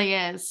really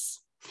is.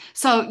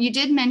 So you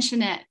did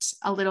mention it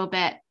a little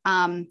bit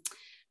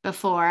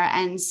before,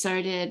 and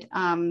so did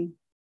in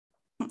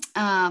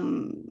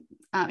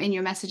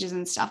your messages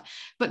and stuff.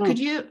 But could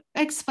you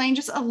explain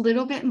just a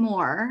little bit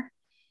more?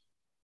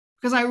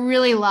 Because I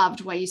really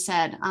loved what you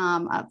said,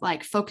 of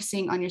like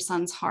focusing on your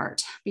son's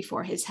heart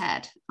before his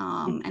head.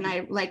 And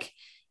I like,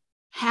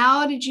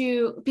 how did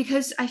you,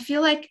 because I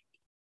feel like,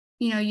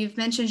 you know, you've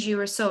mentioned you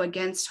were so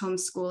against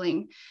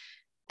homeschooling.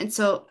 And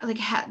so, like,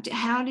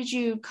 how did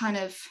you kind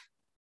of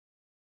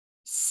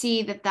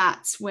see that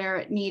that's where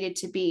it needed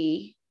to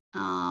be,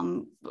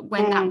 when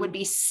that would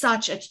be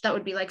such a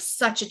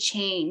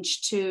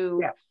change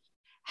to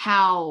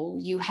how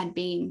you had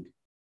been?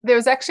 There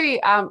was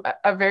actually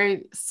a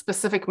very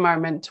specific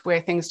moment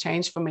where things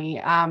changed for me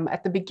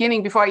at the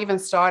beginning before I even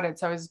started.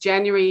 So it was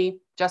January,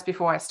 just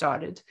before I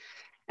started.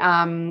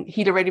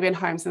 He'd already been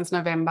home since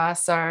November.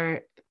 So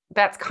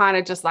that's kind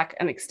of just like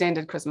an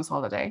extended Christmas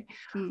holiday.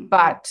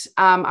 But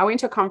I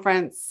went to a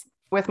conference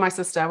with my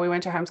sister. We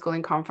went to a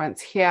homeschooling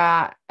conference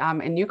here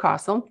in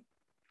Newcastle.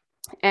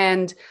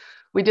 And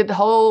we did the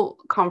whole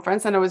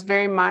conference, and it was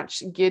very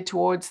much geared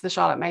towards the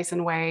Charlotte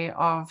Mason way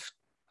of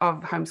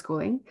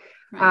homeschooling.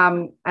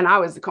 Right. And I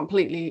was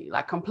completely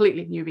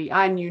newbie.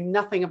 I knew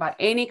nothing about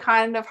any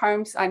kind of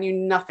homes. I knew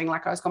nothing.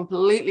 Like, I was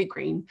completely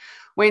green.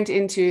 Went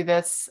into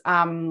this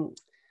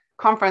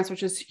conference,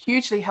 which was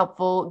hugely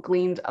helpful,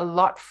 gleaned a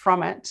lot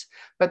from it.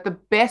 But the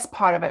best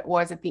part of it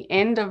was at the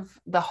end of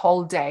the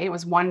whole day, it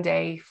was one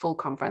day full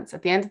conference.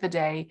 At the end of the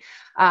day,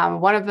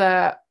 one of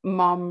the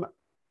mom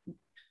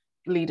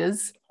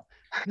leaders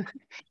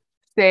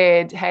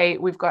said, hey,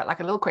 we've got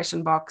like a little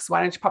question box.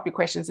 Why don't you pop your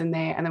questions in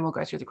there, and then we'll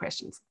go through the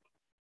questions.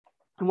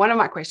 And one of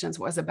my questions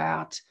was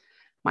about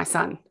my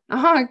son.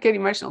 I get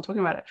emotional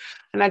talking about it.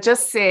 And I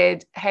just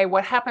said, hey,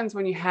 what happens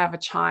when you have a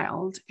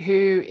child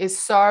who is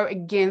so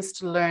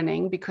against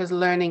learning because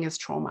learning is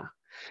trauma?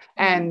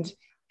 And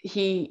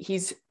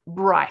he's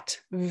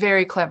bright,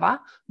 very clever,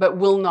 but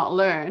will not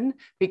learn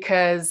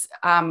because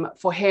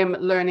for him,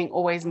 learning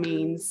always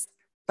means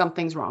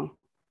something's wrong.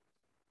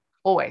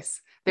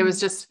 Always. There was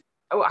just,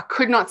 I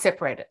could not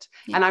separate it.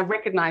 Yeah. And I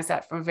recognized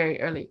that from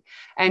very early.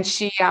 And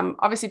she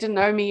obviously didn't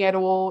know me at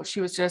all.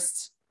 She was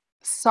just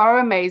so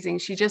amazing.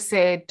 She just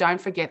said,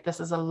 don't forget, this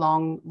is a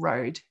long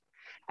road.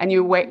 And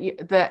you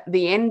wait,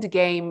 the end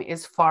game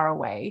is far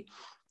away.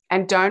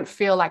 And don't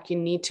feel like you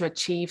need to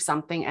achieve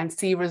something and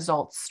see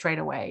results straight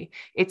away.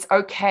 It's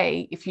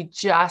okay if you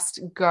just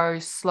go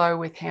slow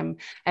with him.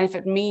 And if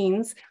it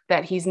means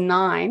that he's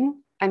 9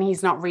 and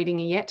he's not reading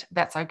yet,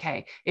 that's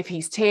okay. If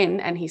he's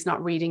 10 and he's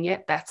not reading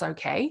yet, that's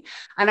okay.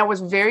 And it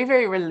was very,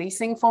 very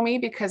releasing for me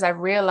because I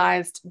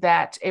realized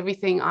that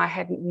everything I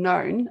had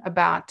known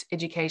about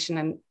education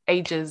and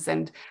ages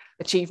and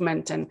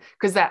achievement, and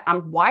because that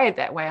I'm wired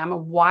that way,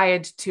 I'm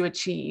wired to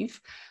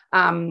achieve.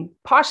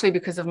 Partially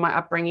because of my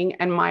upbringing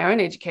and my own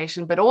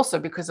education, but also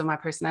because of my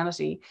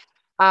personality,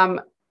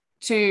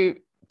 to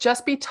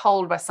just be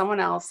told by someone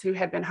else who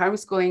had been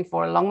homeschooling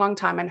for a long, long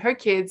time, and her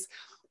kids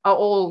are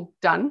all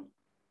done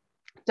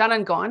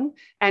and gone,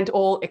 and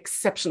all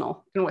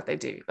exceptional in what they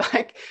do.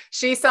 Like,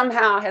 she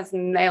somehow has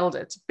nailed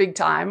it big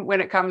time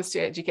when it comes to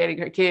educating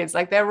her kids.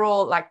 Like, they're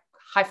all like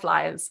high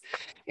flyers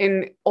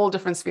in all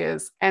different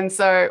spheres. And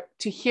so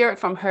to hear it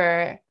from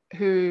her,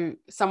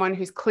 someone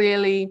who's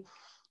clearly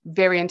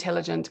very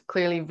intelligent,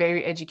 clearly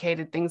very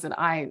educated, things that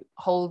I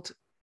hold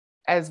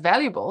as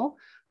valuable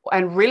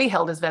and really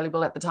held as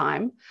valuable at the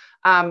time,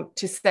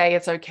 to say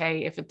it's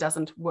okay if it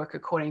doesn't work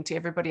according to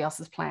everybody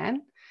else's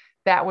plan,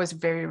 that was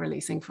very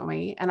releasing for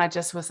me. And I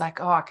just was like,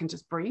 oh, I can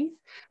just breathe.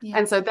 Yeah.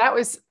 And so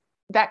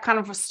that kind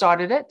of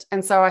started it.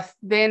 And so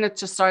then it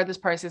just started this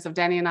process of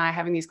Danny and I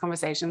having these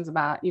conversations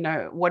about,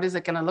 what is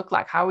it going to look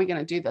like? How are we going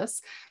to do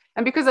this?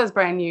 And because I was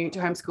brand new to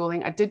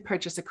homeschooling, I did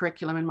purchase a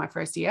curriculum in my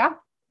first year.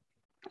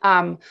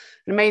 An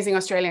amazing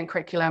Australian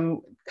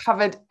curriculum,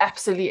 covered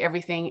absolutely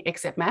everything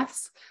except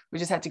maths. We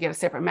just had to get a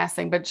separate maths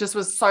thing, but just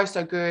was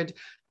so good,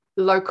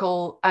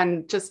 local,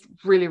 and just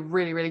really,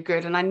 really, really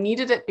good. And I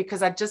needed it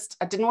because I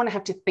didn't want to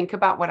have to think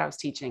about what I was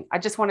teaching. I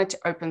just wanted to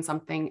open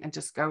something and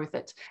just go with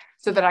it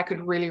so that I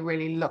could really,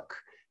 really look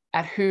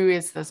at who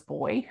is this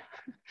boy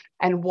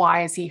and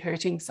why is he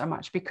hurting so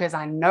much? Because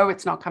I know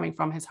it's not coming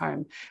from his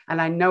home,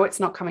 and I know it's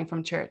not coming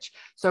from church.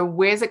 So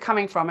where's it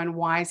coming from, and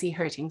why is he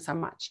hurting so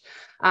much?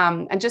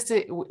 And just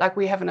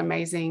we have an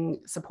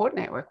amazing support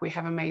network. We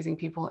have amazing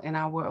people in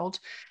our world,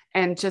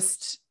 and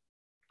just,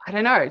 I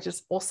don't know,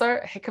 just also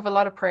a heck of a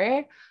lot of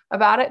prayer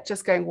about it,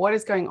 just going, what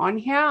is going on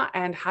here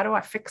and how do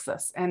I fix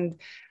this? And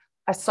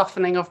a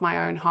softening of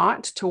my own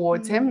heart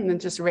towards him, and then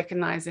just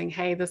recognizing,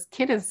 hey, this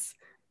kid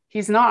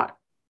he's not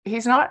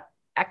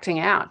acting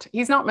out.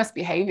 He's not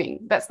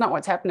misbehaving. That's not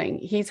what's happening.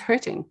 He's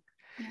hurting.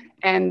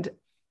 And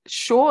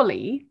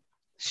surely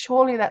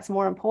that's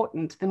more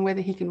important than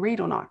whether he can read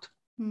or not.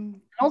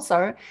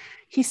 Also,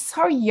 he's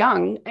so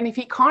young, and if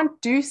he can't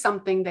do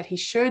something that he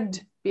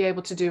should be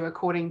able to do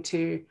according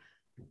to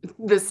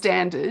the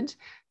standard,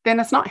 then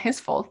it's not his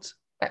fault.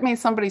 That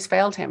means somebody's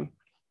failed him.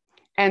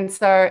 And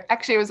so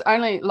actually it was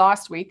only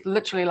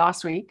literally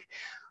last week,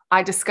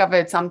 I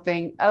discovered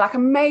something like a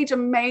major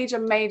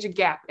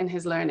gap in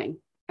his learning.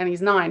 And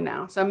he's 9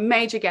 now. So a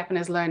major gap in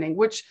his learning,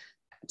 which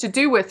to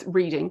do with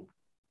reading,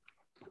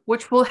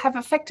 which will have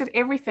affected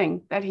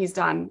everything that he's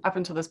done up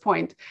until this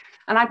point.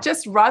 And I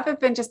just, rather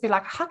than just be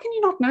like, how can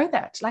you not know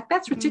that? Like,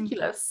 that's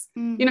ridiculous,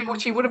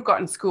 which he would have got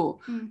in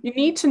school. You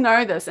need to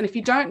know this. And if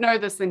you don't know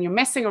this, then you're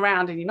messing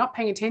around and you're not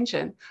paying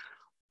attention,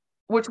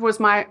 which was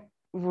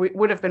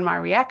would have been my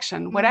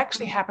reaction. What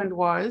actually happened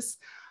was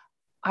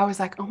I was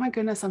like, oh my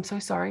goodness, I'm so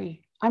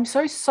sorry. I'm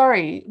so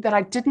sorry that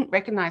I didn't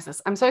recognize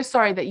this. I'm so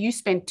sorry that you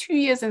spent 2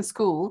 years in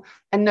school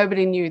and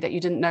nobody knew that you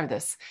didn't know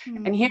this.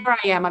 And here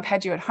I am, I've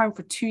had you at home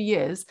for 2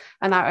 years,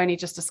 and I only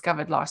just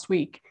discovered last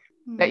week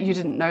that you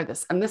didn't know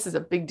this. And this is a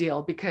big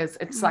deal because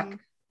it's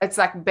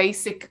like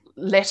basic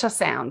letter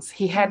sounds.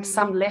 He had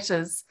some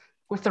letters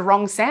with the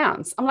wrong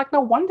sounds. I'm like,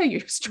 no wonder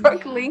you're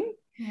struggling.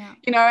 Yeah.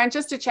 And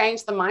just to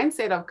change the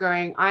mindset of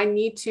going, I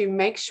need to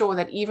make sure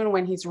that even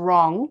when he's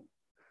wrong,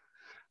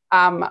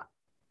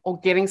 or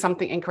getting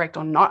something incorrect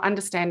or not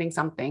understanding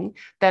something,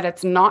 that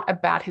it's not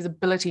about his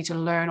ability to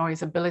learn or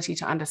his ability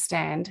to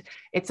understand.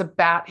 It's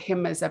about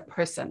him as a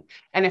person.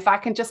 And if I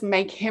can just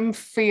make him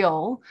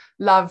feel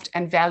loved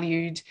and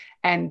valued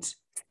and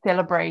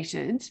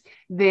celebrated,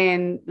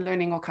 then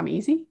learning will come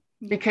easy.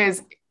 Because,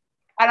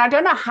 and I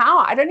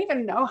don't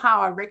even know how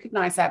I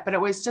recognize that, but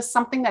it was just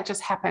something that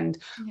just happened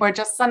where I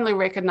just suddenly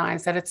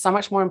recognized that it's so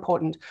much more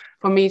important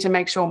for me to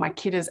make sure my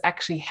kid is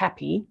actually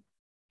happy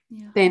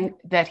than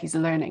that he's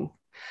learning.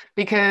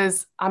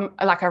 Because I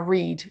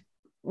read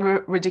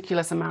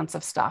ridiculous amounts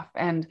of stuff.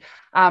 And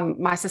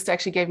my sister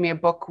actually gave me a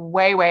book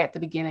way at the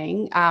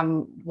beginning,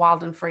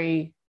 Wild and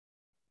Free.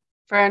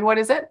 Fern, what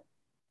is it?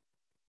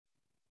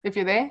 If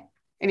you're there?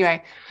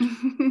 Anyway,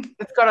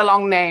 it's got a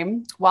long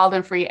name, Wild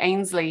and Free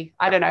Ainsley.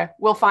 I don't know.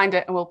 We'll find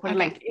it and we'll put a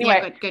link. Anyway,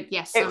 yeah, good.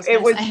 Yes,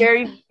 it was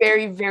very,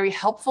 very, very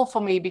helpful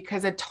for me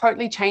because it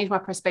totally changed my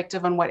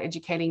perspective on what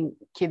educating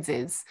kids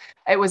is.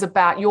 It was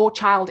about your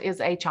child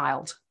is a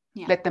child.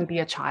 Yeah. Let them be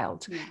a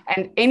child. Yeah.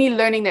 And any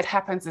learning that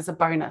happens is a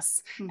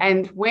bonus. Mm-hmm.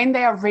 And when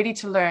they are ready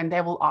to learn,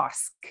 they will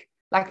ask.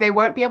 Like they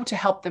won't be able to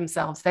help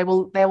themselves. They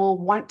will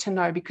want to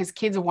know because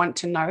kids want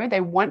to know.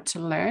 They want to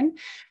learn.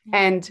 Mm-hmm.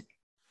 And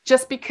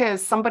just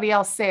because somebody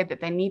else said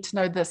that they need to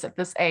know this at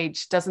this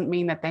age doesn't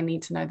mean that they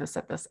need to know this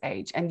at this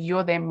age. And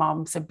you're their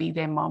mom, so be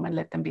their mom and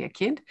let them be a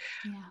kid.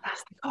 Yeah. I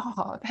was like,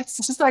 oh, that's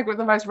just like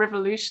the most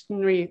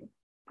revolutionary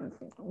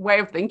way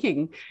of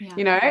thinking,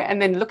 you know, and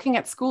then looking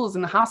at schools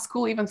and how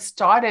school even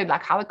started,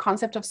 like how the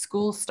concept of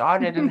school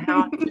started and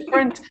how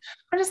different.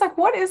 I'm just like,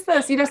 what is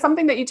this? You know,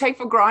 something that you take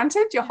for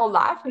granted your whole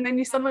life. And then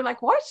you're suddenly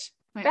like, what?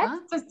 Wait, that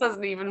just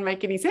doesn't even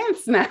make any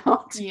sense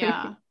now.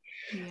 Yeah.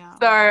 Yeah.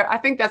 So I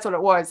think that's what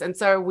it was. And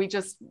so we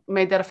just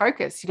made that a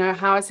focus, you know,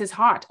 how is his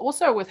heart?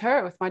 Also with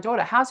her, with my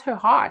daughter, how's her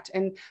heart?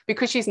 And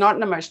because she's not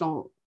an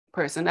emotional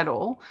person at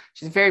all,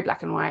 she's very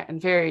black and white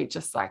and very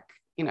just like,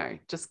 you know,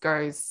 just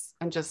goes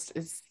and just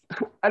is,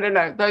 I don't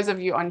know, those of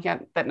you on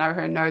here that know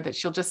her know that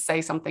she'll just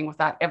say something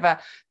without ever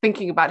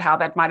thinking about how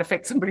that might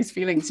affect somebody's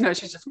feelings. You know,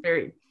 she's just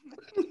very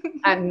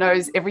and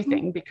knows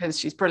everything because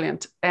she's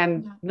brilliant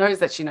and knows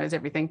that she knows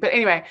everything. But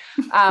anyway,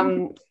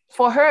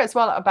 for her as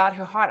well, about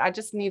her heart, I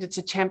just needed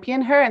to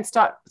champion her and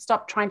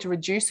stop trying to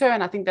reduce her.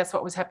 And I think that's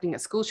what was happening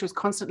at school. She was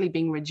constantly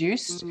being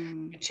reduced.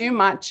 You're too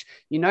much,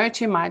 you know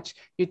too much,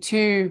 you're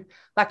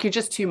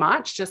just too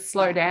much, just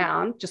slow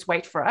down, just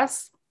wait for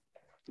us.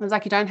 It was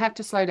like, you don't have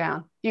to slow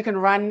down. You can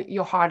run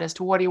your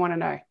hardest. What do you want to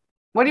know?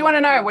 What do you want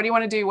to know? What do you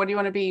want to do? What do you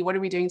want to be? What are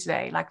we doing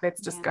today? Like,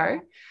 let's just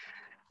go.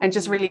 And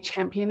just really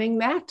championing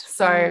that.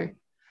 So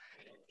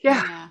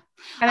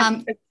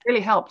and it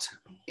really helped.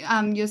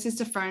 Your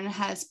sister Fern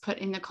has put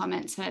in the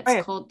comments and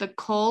it's called The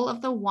Call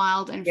of the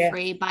Wild and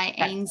Free by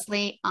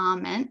Ainsley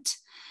Arment.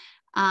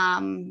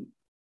 And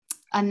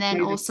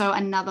then also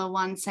another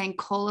one saying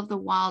Call of the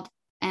Wild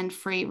and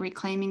Free,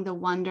 Reclaiming the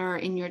Wonder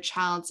in Your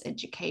Child's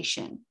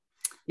Education.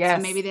 Yes.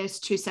 So maybe there's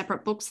two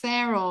separate books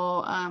there,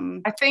 or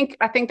I think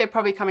they're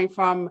probably coming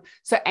from.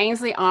 So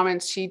Ainsley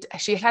Arment, she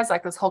has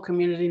like this whole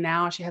community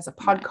now. She has a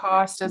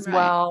podcast as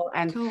well,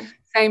 and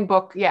same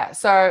book. Yeah.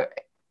 So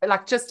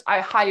like, just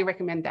I highly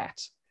recommend that.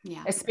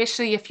 Yeah.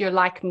 Especially if you're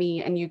like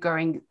me and you're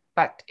going,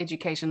 but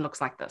education looks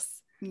like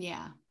this.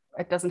 Yeah.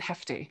 It doesn't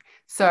have to.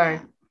 So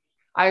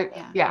I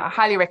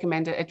highly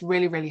recommend it. It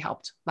really, really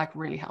helped. Like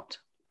really helped.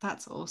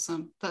 That's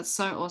awesome. That's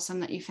so awesome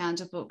that you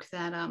found a book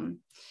that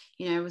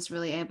you know, was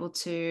really able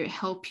to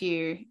help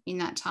you in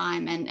that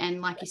time.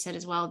 And like you said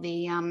as well,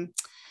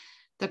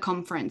 the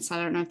conference,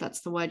 I don't know if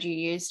that's the word you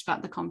used,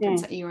 but the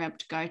conference that you were able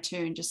to go to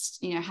and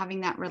just, you know,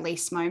 having that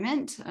release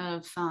moment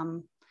of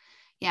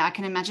I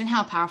can imagine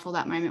how powerful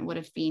that moment would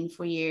have been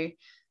for you.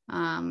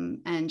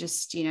 And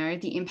just, you know,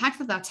 the impact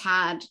that that's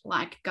had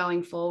like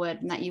going forward,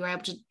 and that you were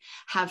able to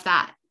have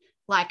that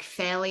like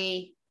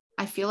fairly,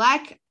 I feel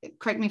like,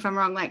 correct me if I'm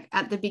wrong, like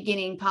at the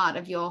beginning part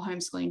of your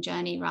homeschooling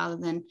journey, rather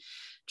than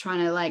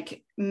trying to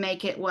like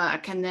make it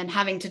work and then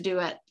having to do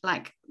it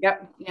like, you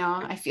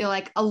know, I feel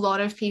like a lot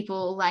of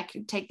people like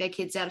take their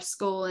kids out of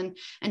school and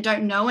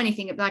don't know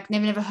anything, like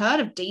they've never heard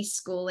of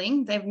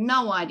deschooling. They have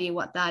no idea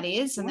what that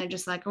is. And they're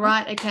just like,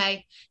 right,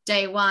 okay,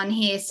 day one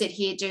here, sit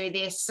here, do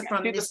this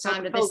from this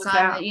time to this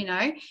time, you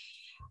know.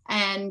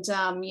 And,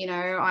 you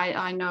know,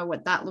 I know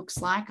what that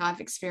looks like. I've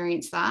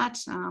experienced that,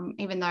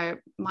 even though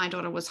my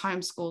daughter was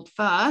homeschooled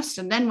first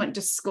and then went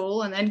to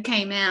school and then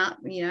came out,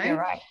 you know.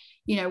 Right.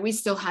 You know, we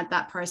still had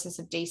that process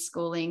of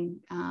deschooling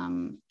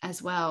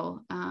as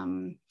well.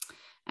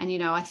 And, you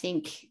know, I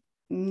think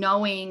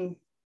knowing,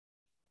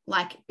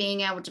 like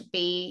being able to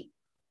be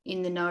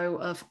in the know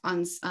of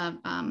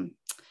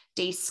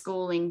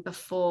deschooling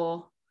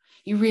before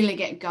you really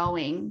get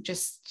going,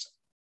 just,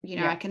 you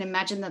know, I can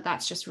imagine that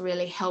that's just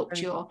really helped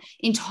your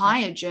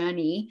entire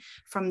journey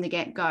from the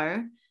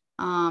get-go,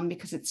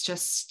 because it's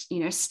just, you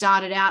know,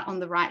 started out on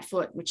the right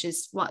foot, which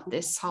is what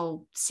this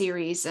whole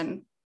series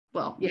and,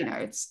 well, you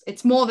know,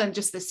 it's more than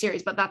just the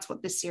series, but that's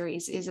what this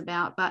series is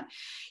about. But,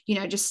 you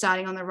know, just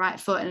starting on the right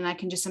foot. And I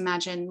can just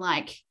imagine,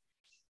 like,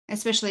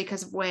 especially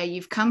because of where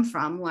you've come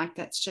from, like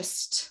that's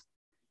just,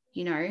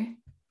 you know,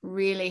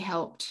 really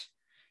helped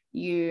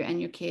you and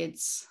your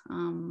kids. I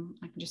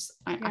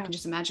can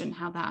just imagine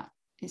how that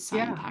is so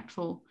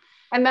impactful.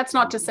 And that's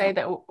not to say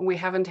that we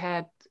haven't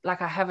had,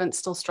 like, I haven't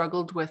still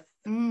struggled with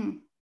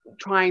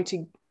trying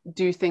to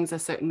do things a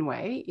certain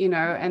way, you know,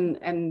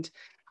 and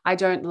I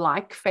don't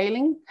like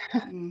failing. I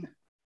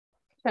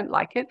don't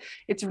like it.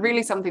 It's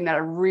really something that I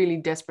really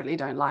desperately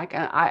don't like.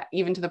 And I,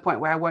 even to the point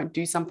where I won't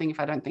do something if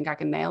I don't think I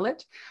can nail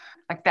it.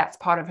 Like that's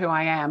part of who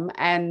I am.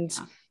 And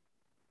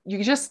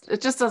it just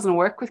doesn't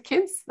work with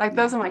kids. Like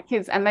those are my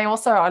kids. And they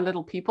also are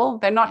little people.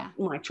 They're not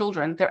my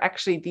children. They're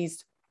actually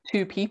these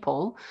two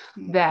people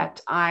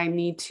that I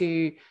need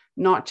to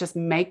not just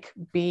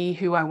be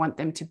who I want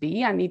them to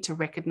be. I need to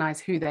recognize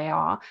who they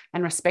are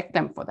and respect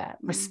them for that.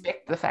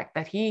 Respect the fact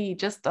that he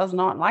just does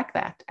not like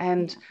that.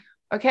 And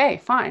okay,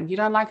 fine. You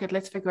don't like it.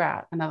 Let's figure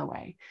out another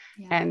way.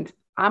 Yeah. And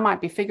I might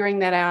be figuring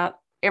that out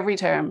every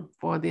term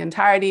for the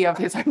entirety of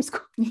his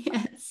homeschool.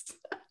 Yes.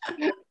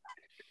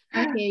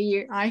 I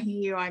hear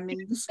you. I'm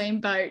in the same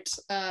boat,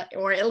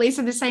 or at least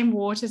in the same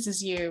waters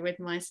as you with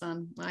my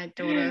son. My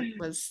daughter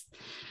was,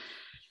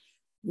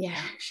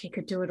 she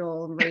could do it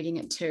all, reading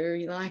at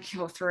 2, like,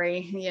 or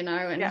 3,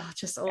 and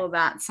just all of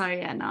that. So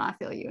I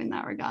feel you in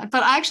that regard.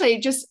 But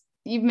actually,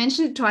 you've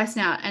mentioned it twice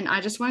now, and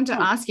I just wanted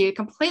to ask you,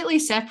 completely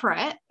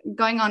separate,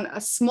 going on a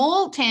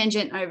small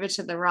tangent over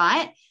to the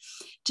right.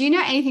 Do you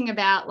know anything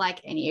about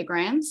like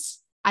Enneagrams?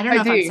 I don't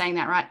know if I'm saying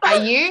that right.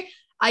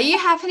 Are you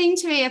happening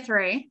to be a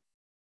 3?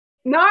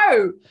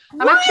 No,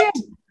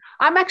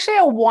 I'm actually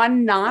a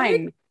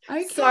 1-9.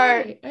 Okay. So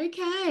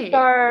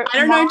I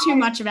don't know too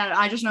much about it.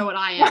 I just know what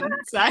I am.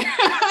 So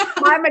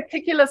my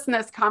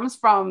meticulousness comes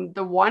from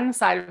the one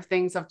side of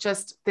things of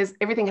just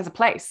everything has a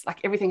place, like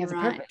everything has a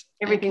purpose,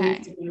 everything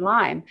needs to be in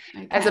line,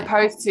 as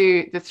opposed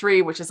to the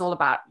 3, which is all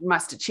about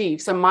must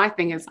achieve. So my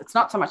thing is, it's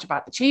not so much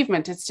about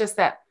achievement. It's just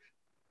that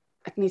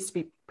it needs to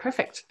be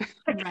perfect.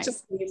 It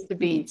just needs to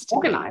be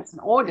organized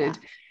and ordered.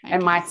 Yeah.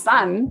 And my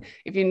son,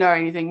 if you know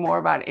anything more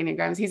about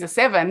Enneagrams, he's a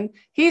 7.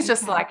 He's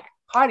just like,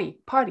 party,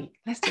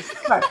 let's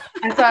just go.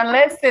 And so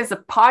unless there's a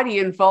party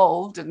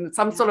involved and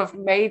some sort of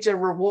major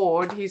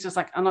reward, he's just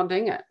like, I'm not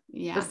doing it.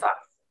 This sucks.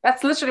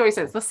 That's literally what he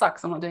says. This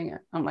sucks. I'm not doing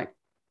it. I'm like,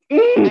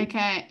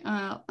 okay.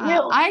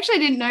 I actually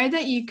didn't know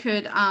that you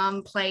could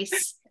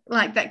place,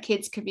 like, that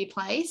kids could be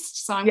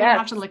placed. So I'm going to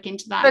have to look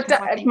into that.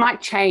 But it might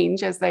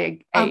change as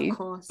they age. Of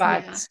course.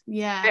 But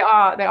there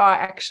are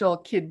actual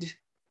kid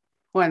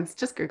ones.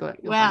 Just Google it.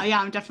 Wow. Yeah,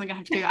 I'm definitely going to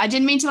have to Google. I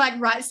didn't mean to like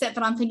right step,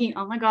 but I'm thinking,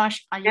 oh my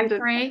gosh, are you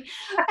 3?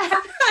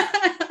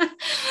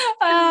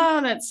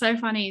 Oh, that's so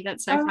funny.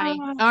 That's so funny.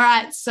 All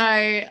right. So,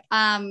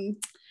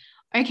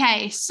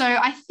 okay. So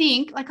I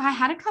think, like, I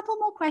had a couple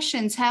more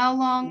questions. How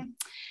long?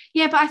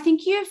 Yeah, but I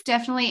think you've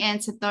definitely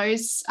answered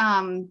those,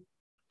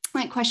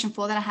 like question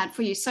 4 that I had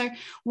for you. So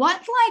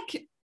what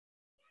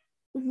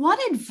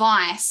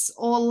advice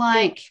or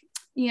like,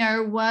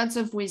 words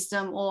of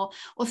wisdom or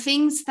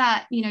things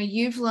that,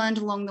 you've learned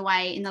along the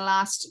way in the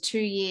last 2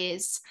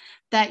 years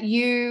that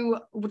you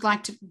would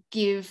like to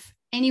give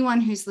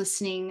anyone who's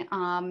listening,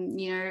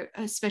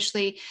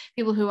 especially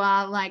people who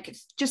are like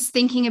just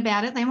thinking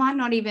about it. They might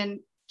not even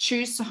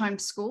choose to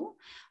homeschool.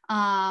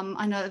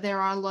 I know that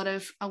there are a lot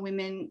of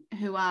women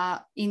who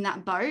are in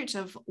that boat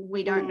of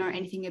we don't know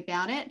anything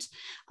about it.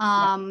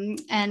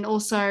 And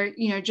also,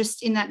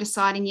 just in that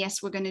deciding,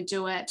 yes, we're going to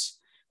do it,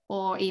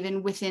 or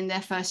even within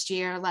their first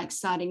year, like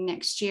starting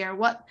next year.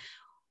 What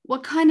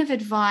kind of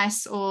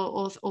advice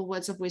or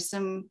words of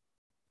wisdom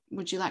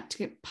would you like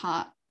to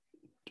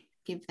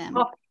give them?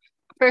 Well,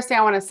 firstly,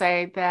 I want to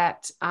say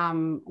that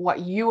what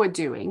you are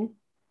doing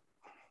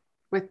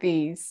with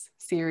these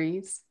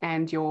series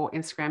and your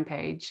Instagram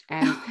page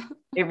and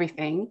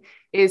everything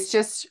is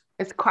just,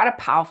 it's quite a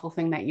powerful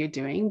thing that you're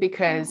doing,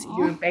 because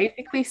you're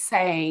basically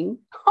saying,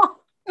 I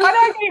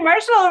don't get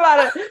emotional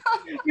about it.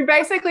 You're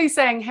basically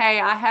saying,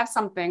 hey, I have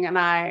something and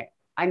I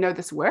know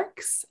this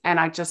works and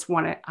I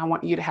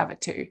want you to have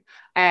it too.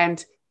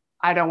 And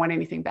I don't want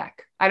anything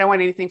back. I don't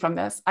want anything from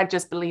this. I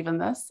just believe in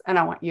this and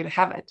I want you to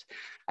have it.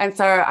 And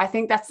so I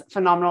think that's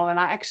phenomenal. And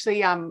I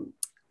actually, I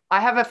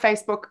have a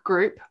Facebook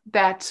group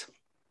that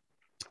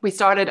we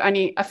started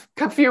only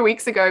a few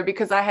weeks ago,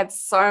 because I had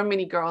so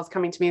many girls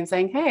coming to me and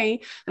saying,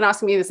 hey, and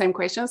asking me the same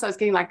questions. So I was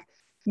getting like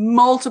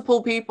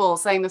multiple people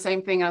saying the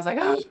same thing. And I was like,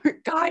 oh,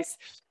 guys,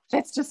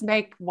 let's just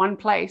make one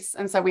place.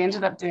 And so we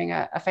ended up doing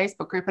a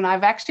Facebook group, and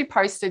I've actually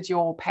posted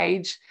your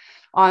page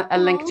on a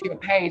link to your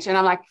page. And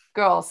I'm like,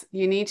 girls,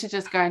 you need to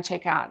just go and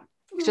check out.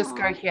 Just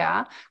go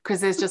here, because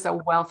there's just a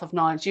wealth of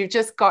knowledge. You've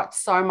just got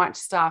so much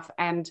stuff.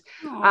 And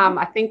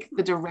I think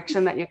the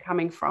direction that you're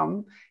coming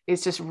from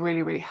is just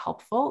really, really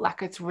helpful.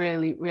 Like, it's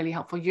really, really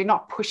helpful. You're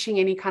not pushing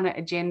any kind of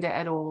agenda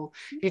at all.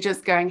 You're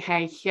just going,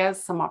 hey,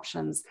 here's some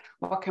options.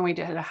 What can we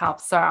do to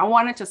help? So I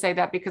wanted to say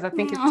that, because I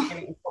think it's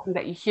really important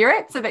that you hear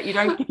it so that you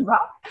don't give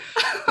up.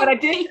 But I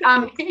did,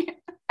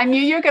 I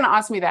knew you were going to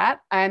ask me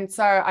that. And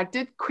so I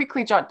did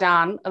quickly jot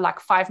down,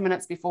 like 5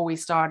 minutes before we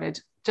started,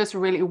 just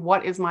really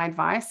what is my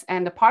advice.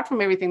 And apart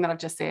from everything that I've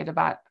just said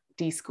about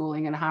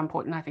deschooling and how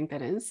important I think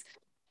that is,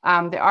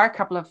 there are a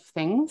couple of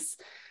things.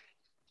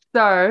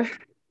 So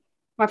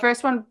my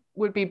first one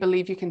would be,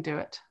 believe you can do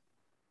it,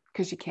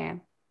 because you can.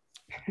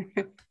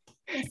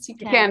 Yes, you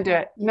can. You can do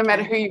it. No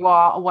matter who you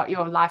are or what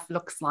your life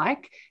looks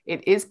like,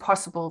 it is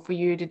possible for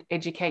you to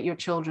educate your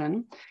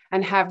children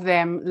and have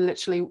them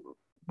literally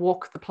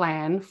walk the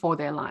plan for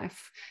their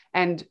life.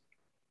 And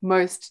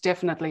most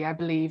definitely, I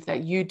believe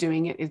that you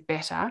doing it is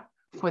better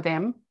for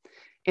them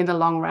in the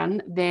long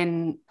run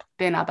than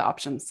other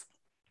options.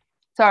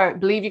 So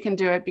believe you can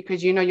do it,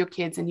 because you know your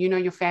kids and you know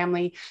your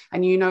family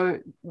and you know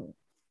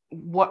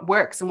what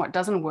works and what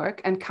doesn't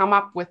work and come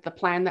up with the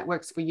plan that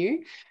works for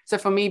you. So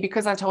for me,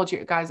 because I told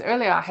you guys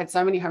earlier, I had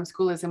so many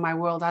homeschoolers in my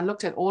world, I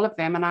looked at all of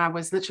them and I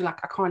was literally like,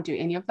 I can't do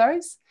any of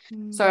those.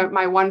 So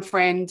my one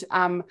friend,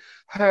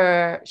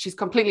 she's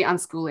completely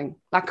unschooling,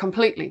 like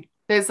completely.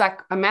 There's like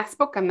a maths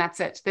book and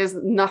that's it. There's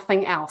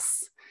nothing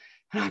else.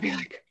 And I'd be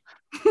like,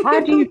 how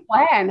do you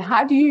plan?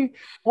 How do you,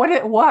 what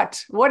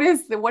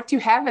do you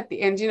have at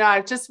the end? You know,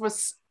 I just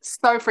was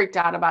so freaked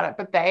out about it,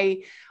 but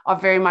they are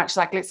very much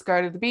like, let's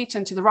go to the beach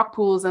and to the rock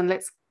pools and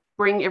let's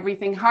bring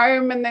everything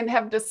home and then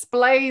have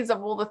displays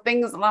of all the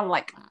things. And I'm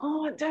like,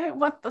 oh, I don't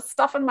want the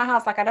stuff in my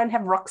house. Like I don't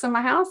have rocks in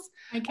my house.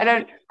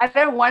 Okay. I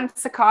don't want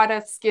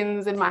cicada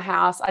skins in my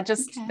house.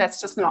 That's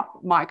just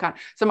not my kind.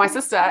 So my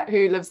sister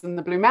who lives in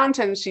the Blue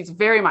Mountains, she's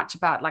very much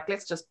about like,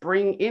 let's just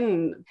bring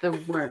in the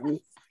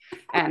worms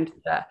and,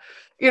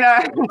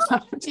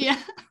 yeah.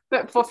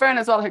 But for Fern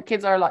as well, her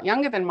kids are a lot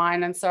younger than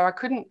mine. And so I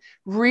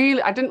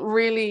didn't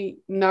really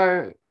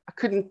know, I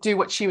couldn't do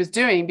what she was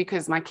doing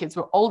because my kids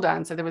were older.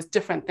 And so there was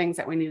different things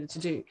that we needed to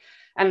do.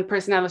 And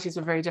personalities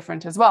were very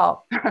different as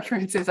well. For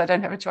instance, I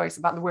don't have a choice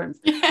about the worms.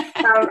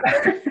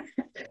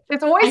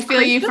 It's always I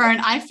feel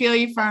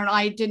you, Fern.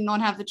 I did not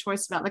have the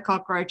choice about the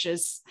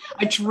cockroaches.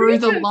 I drew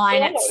the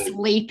line at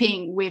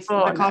sleeping with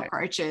the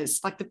cockroaches,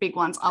 like the big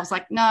ones. I was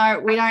like,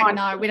 no, we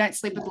don't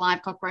sleep with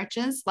live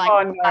cockroaches.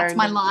 Like that's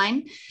my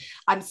line.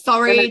 I'm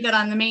sorry that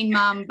I'm the mean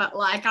mum, but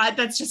like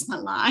that's just my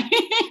line.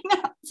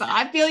 So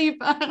I feel you,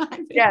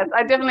 Fern. Yes,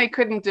 I definitely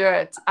couldn't do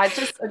it. It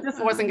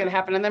just wasn't going to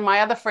happen. And then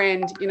my other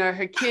friend,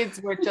 her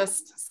kids were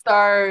just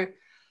so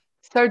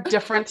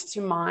different to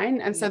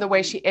mine. And so the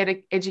way she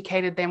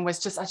educated them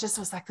was I just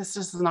was like, this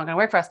just is not going to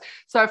work for us.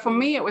 So for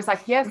me, it was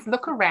like, yes,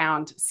 look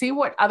around, see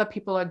what other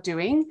people are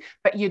doing,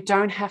 but you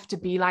don't have to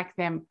be like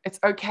them. It's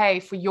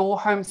okay for your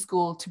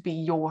homeschool to be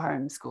your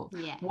homeschool.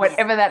 Yes.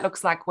 Whatever that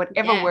looks like,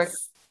 whatever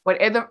works,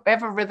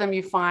 whatever rhythm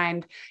you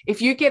find.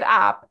 If you get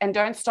up and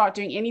don't start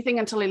doing anything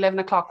until 11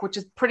 o'clock, which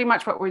is pretty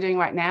much what we're doing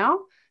right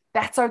now,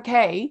 that's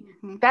okay.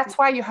 That's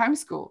why you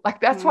homeschool. Like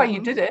that's why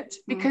you did it,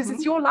 because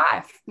it's your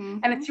life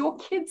and it's your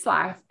kid's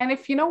life. And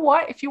if you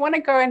want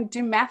to go and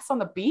do maths on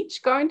the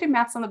beach, go and do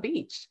maths on the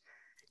beach.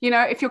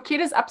 If your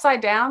kid is upside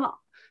down,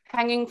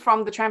 hanging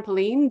from the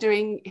trampoline,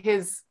 doing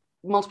his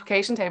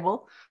multiplication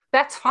table,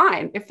 that's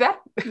fine.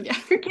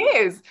 Who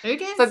cares?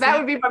 So that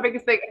would be my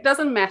biggest thing. It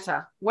doesn't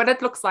matter what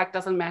it looks like,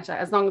 doesn't matter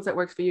as long as it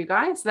works for you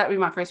guys. So that would be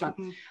my first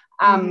one.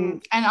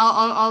 And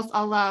I'll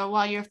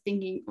while you're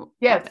thinking,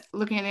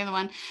 looking at the other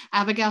one,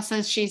 Abigail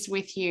says she's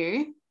with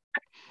you.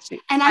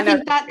 And I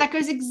think that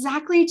goes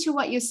exactly to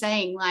what you're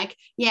saying. Like,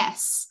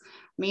 yes,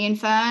 me and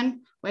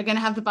Fern, we're going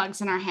to have the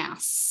bugs in our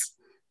house,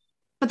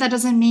 but that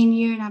doesn't mean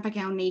you and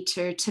Abigail need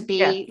to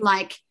be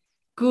like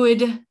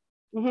good.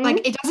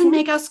 Like it doesn't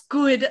make us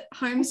good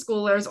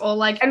homeschoolers or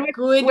like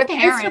with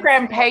parents.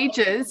 Instagram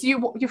pages,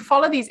 you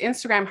follow these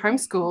Instagram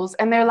homeschools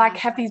and they're like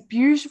have these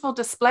beautiful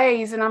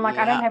displays and I'm like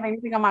I don't have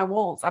anything on my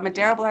walls. I'm a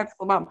terrible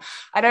homeschool mom.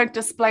 I don't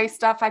display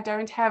stuff. I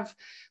don't have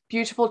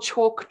beautiful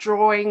chalk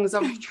drawings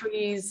of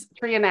tree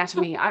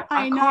anatomy.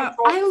 I know.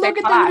 I look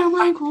at them and I'm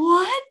like,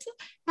 what?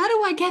 How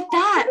do I get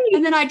that?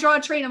 And then I draw a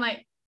tree and I'm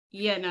like,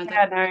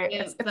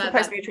 it's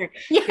supposed to be a tree.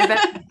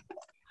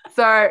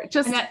 So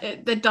just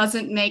that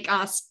doesn't make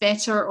us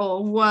better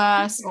or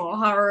worse or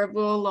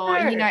horrible or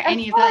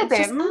any of that.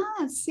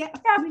 It's just us.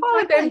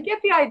 Follow them,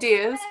 get the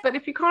ideas, but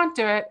if you can't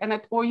do it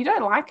or you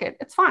don't like it,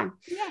 it's fine.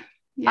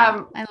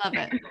 I love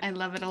it. I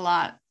love it a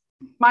lot.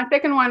 My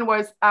second one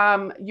was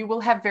you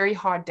will have very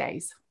hard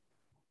days,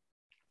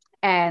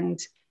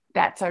 and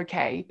that's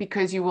okay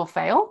because you will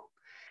fail.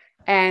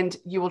 And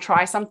you will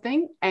try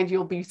something and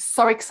you'll be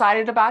so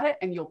excited about it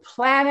and you'll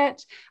plan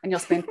it and you'll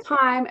spend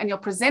time and you'll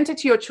present it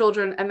to your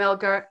children and they'll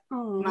go,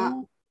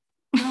 no,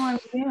 I'm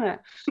doing it.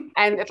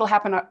 And it'll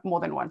happen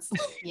more than once.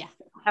 It'll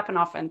happen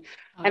often.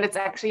 And it's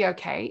actually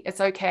okay.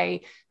 It's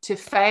okay to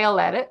fail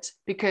at it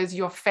because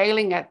you're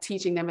failing at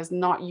teaching them is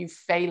not you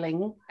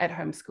failing at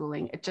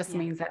homeschooling. It just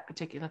means that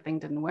particular thing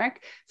didn't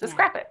work. So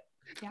scrap it.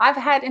 I've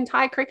had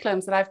entire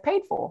curriculums that I've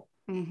paid for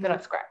that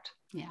I've scrapped.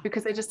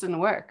 Because they just didn't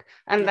work.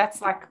 And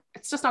that's like,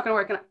 it's just not going to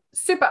work. And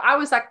I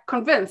was like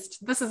convinced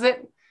this is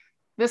it.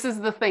 This is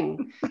the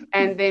thing.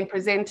 And then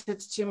presented it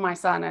to my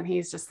son and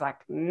he's just like,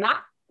 nah,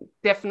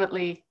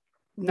 definitely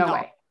no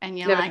way. And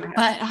you're like,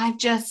 but I've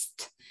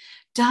just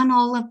done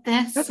all of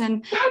this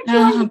and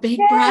big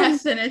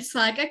breath. And it's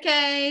like,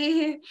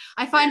 okay.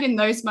 I find in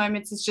those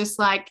moments, it's just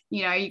like,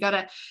 you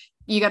gotta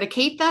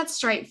keep that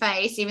straight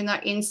face, even though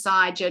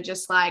inside you're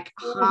just like,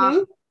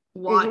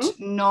 what?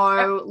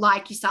 No,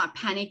 like you start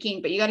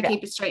panicking, but you got to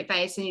keep a straight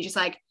face and you're just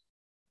like,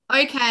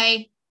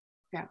 okay,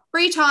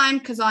 free time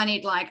because I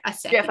need like a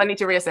second. Yes, I need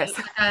to reassess.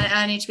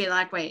 I need to be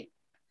like, wait,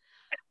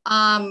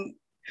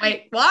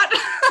 what?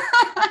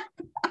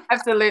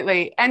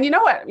 Absolutely. And you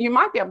know what? You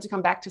might be able to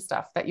come back to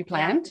stuff that you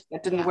planned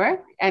that didn't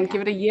work and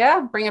give it a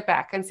year, bring it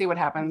back and see what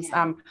happens.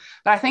 But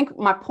I think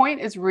my point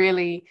is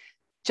really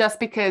just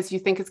because you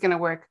think it's going to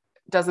work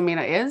doesn't mean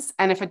it is.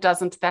 And if it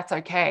doesn't, that's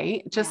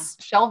okay.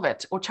 Just shelve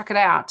it or chuck it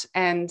out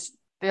and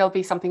there'll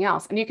be something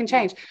else, and you can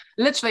change.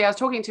 Literally, I was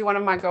talking to one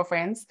of my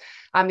girlfriends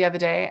the other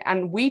day,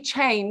 and we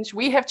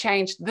have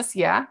changed this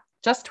year,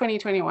 just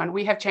 2021.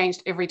 We have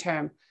changed every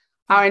term.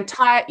 Our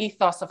entire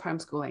ethos of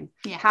homeschooling,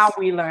 how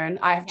we learn.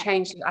 I have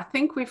changed it. I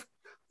think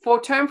for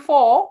term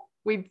 4,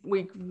 we're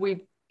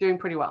doing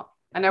pretty well.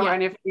 I know we're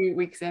only a few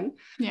weeks in.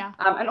 Yeah.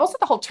 And also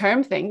the whole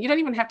term thing. You don't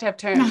even have to have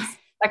terms.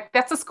 Like,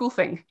 that's a school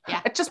thing.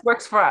 Yeah. It just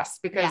works for us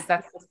because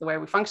that's just the way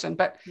we function.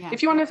 But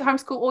if you want to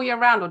homeschool all year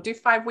round, or do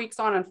 5 weeks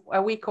on and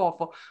a week off,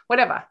 or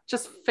whatever,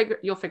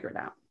 you'll figure it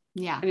out.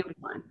 Yeah. And you'll be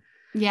fine.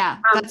 Yeah.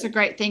 That's a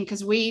great thing, because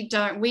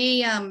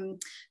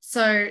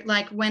so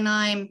like when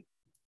I'm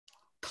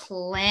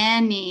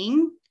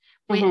planning,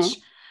 which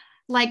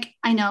like,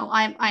 I know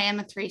I am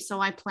a 3,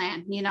 so I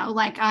plan,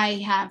 like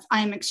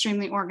I'm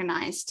extremely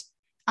organized.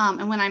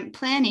 And when I'm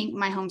planning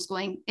my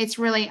homeschooling, it's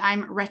really,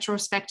 I'm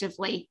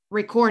retrospectively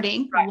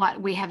recording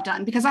what we have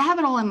done, because I have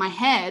it all in my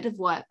head of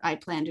what I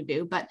plan to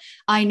do. But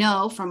I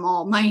know from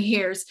all my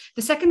years,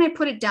 the second I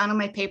put it down on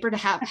my paper to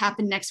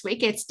happen next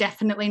week, it's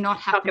definitely not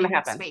happening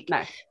next week.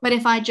 No. But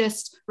if I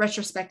just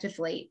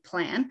retrospectively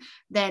plan,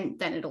 then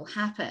it'll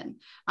happen.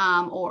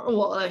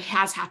 Or it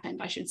has happened,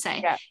 I should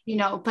say.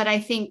 Yeah. But I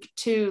think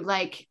too,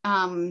 like,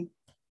 I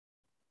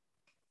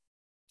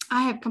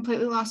have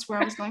completely lost where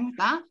I was going with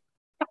that.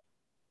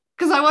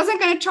 Because I wasn't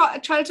going to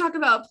try to talk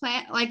about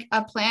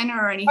a planner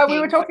or anything. Oh,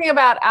 we were talking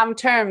about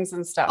terms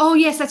and stuff. Oh,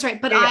 yes, that's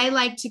right. But I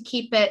like to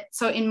keep it.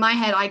 So in my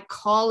head, I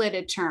call it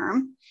a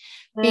term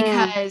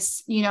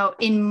because,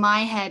 in my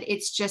head,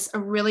 it's just a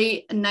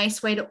really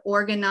nice way to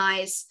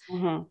organize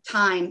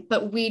time.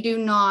 But we do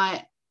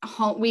not,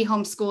 we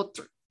homeschool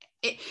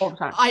all the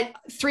time.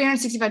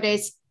 365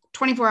 days,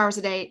 24 hours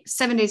a day,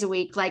 7 days a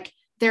week. Like,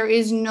 there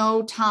is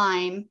no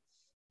time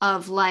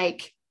of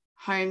like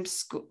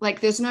homeschool, like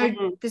there's no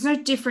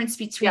difference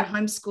between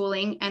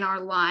homeschooling and our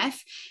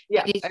life.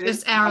 It's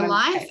just our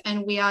life,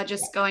 and we are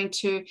just going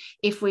to,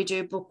 if we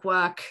do book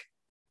work,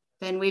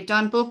 then we've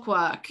done book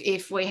work.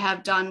 If we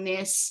have done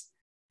this,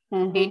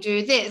 we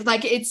do this,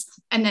 like, it's,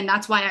 and then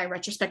that's why I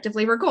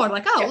retrospectively record,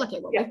 like, look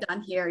at what we've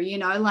done here,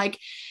 like,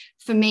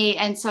 for me.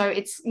 And so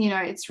it's,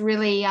 it's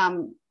really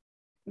I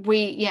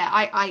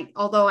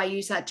although I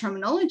use that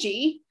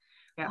terminology,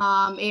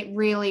 it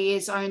really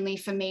is only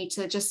for me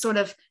to just sort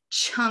of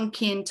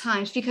chunk in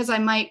times, because I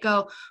might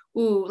go,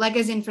 ooh, like,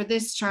 as in for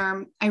this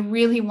term, I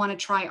really want to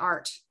try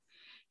art.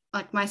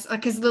 Like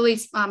because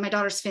Lily's, my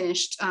daughter's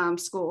finished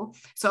school.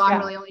 So I'm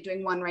really only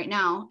doing one right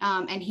now.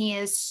 And he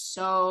is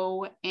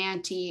so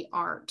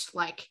anti-art,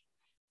 like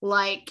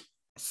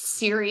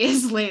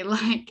seriously,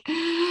 like,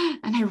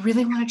 and I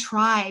really want to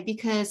try,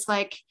 because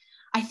like,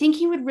 I think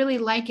he would really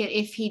like it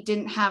if he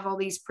didn't have all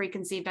these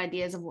preconceived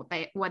ideas of what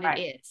it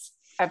is.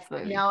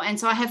 Absolutely. And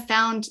so I have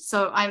found,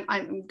 so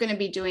I'm going to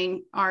be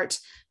doing art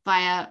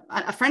via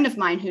a friend of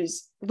mine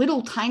who's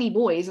little tiny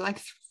boys, like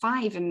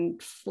 5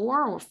 and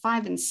 4 or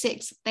 5 and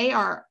 6. They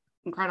are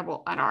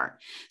incredible at art.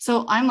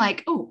 So I'm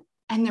like, oh,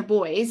 and they're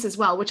boys as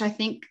well, which I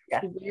think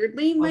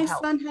weirdly, my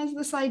son has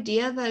this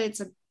idea that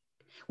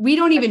we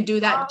don't even do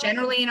that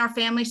generally in our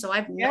family. So I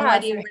have no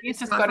idea. So he's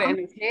just got it in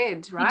his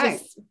head, right? He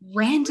just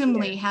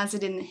randomly has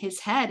it in his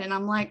head. And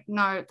I'm like,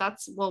 no,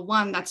 that's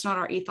not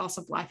our ethos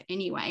of life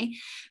anyway.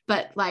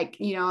 But like,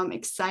 I'm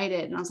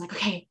excited. And I was like,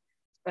 okay,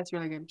 that's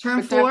really good.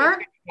 Term 4,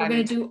 we're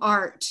going to do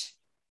art.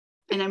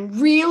 And I'm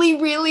really,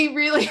 really,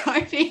 really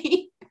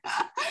hoping,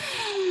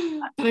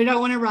 but I don't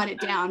want to write it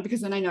down,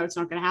 because then I know it's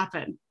not going to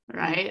happen.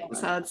 Right.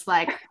 So it's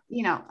like,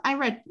 I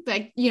read,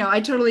 like,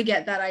 I totally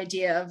get that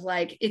idea of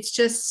like, it's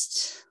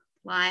just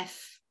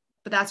life,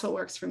 but that's what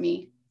works for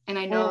me. And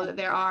I know that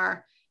there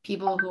are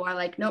people who are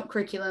like, nope,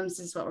 curriculums, this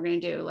is what we're going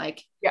to do.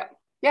 Like,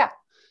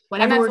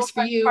 whatever works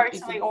for you.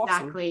 Exactly.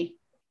 Awesome. Totally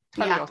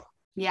awesome.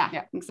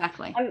 Yeah,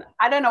 exactly. And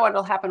I don't know what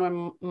will happen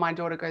when my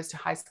daughter goes to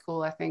high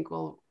school. I think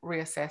we'll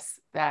reassess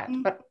that.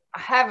 But I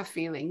have a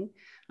feeling,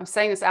 I'm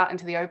saying this out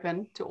into the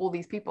open to all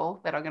these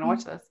people that are going to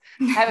watch this,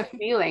 I have a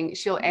feeling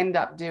she'll end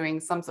up doing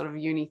some sort of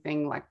uni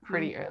thing like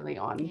pretty early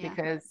on,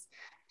 because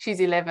she's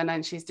 11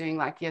 and she's doing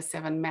like year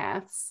 7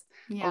 maths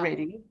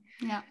already.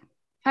 Yeah.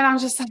 And I'm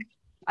just like,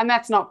 and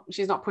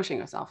she's not pushing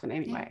herself in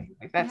any way.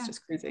 Like, that's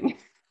just cruising.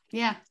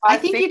 Yeah. I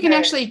think you can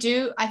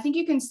I think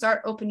you can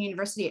start open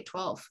university at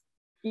 12.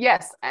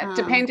 Yes,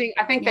 depending.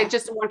 I think they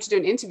just want to do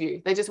an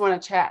interview. They just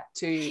want to chat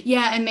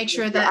and make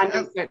sure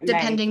that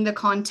depending the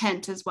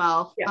content as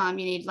well. You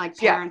need like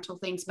parental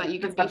things, but you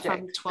can be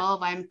from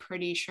 12. I'm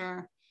pretty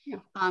sure. Yeah.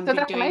 So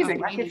that's amazing.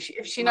 Like,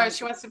 if she knows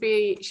she wants to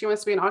be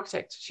an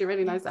architect, she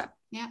really knows that.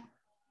 Yeah.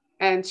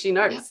 And she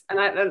knows,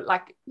 and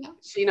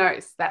she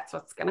knows that's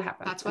what's going to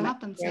happen. That's what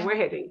happens. Where we're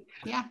heading.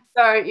 Yeah.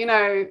 So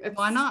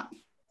why not?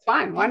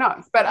 Fine, why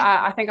not? But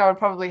I think I would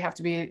probably have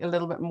to be a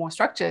little bit more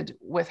structured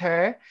with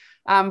her.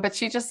 But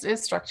she just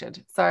is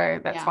structured,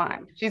 so that's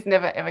fine. She's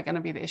never ever going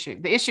to be the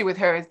issue. The issue with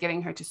her is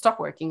getting her to stop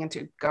working and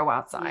to go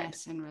outside.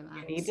 Yes, and relax.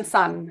 You need the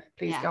sun.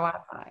 Please go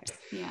outside.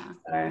 Yeah.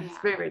 So it's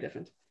very, very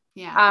different.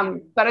 Yeah.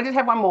 But I did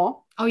have one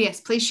more. Oh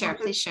yes, please share.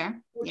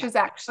 Which is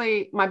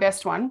actually my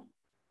best one.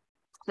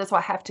 That's why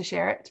I have to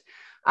share it.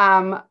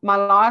 My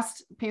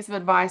last piece of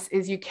advice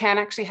is you can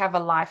actually have a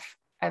life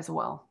as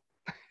well.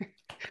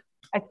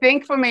 I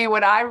think for me,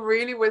 what I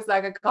really was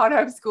like, I can't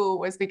homeschool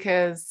was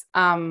because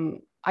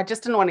I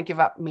just didn't want to give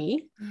up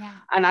me. Yeah.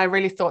 And I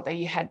really thought that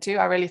you had to.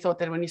 I really thought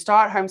that when you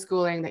start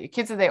homeschooling, that your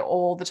kids are there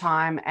all the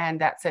time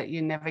and that's it.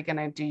 You're never going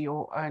to do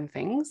your own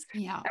things.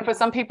 Yeah. And for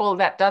some people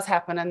that does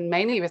happen. And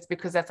mainly it's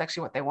because that's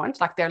actually what they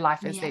want. Like their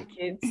life is their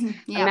kids.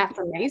 Yeah. And that's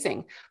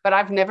amazing. But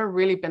I've never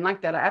really been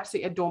like that. I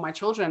absolutely adore my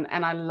children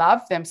and I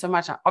love them so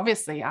much.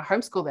 Obviously, I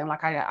homeschool them.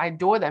 Like I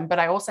adore them, but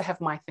I also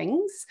have my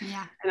things.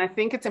 Yeah. And I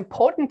think it's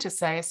important to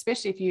say,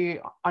 especially if you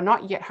are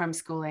not yet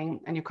homeschooling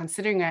and you're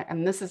considering it,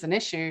 and this is an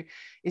issue,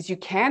 is you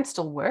can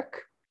still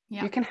work.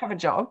 Yep. You can have a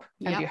job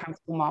and Yep. be a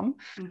homeschool mom.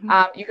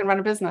 Mm-hmm. You can run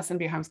a business and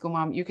be a homeschool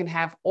mom. You can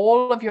have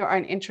all of your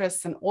own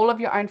interests and all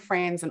of your own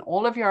friends and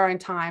all of your own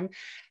time.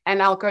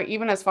 And I'll go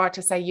even as far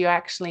to say you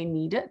actually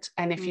need it.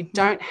 And if you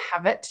don't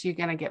have it, you're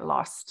going to get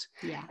lost.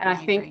 Yeah, and I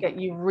think agree.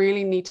 that you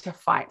really need to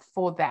fight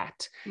for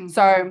that. Mm-hmm.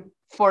 So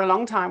for a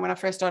long time, when I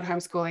first started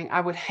homeschooling,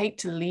 I would hate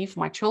to leave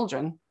my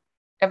children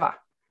ever.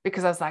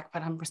 Because I was like,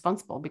 but I'm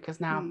responsible because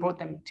now I've brought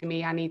them to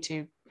me. I need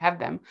to have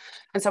them.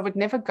 And so I would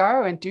never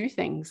go and do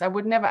things. I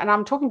would never, and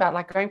I'm talking about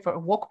like going for a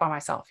walk by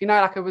myself, you know,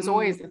 like it was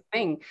always a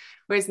thing.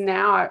 Whereas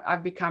now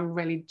I've become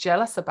really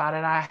jealous about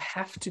it. I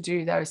have to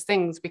do those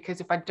things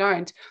because if I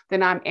don't,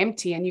 then I'm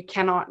empty and you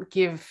cannot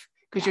give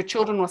because your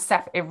children will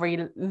sap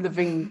every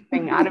living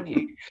thing out of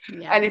you.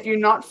 Yeah. And if you're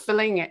not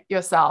filling it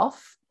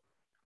yourself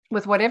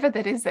with whatever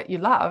that is that you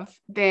love,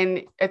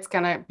 then it's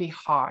going to be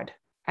hard.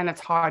 And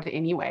it's hard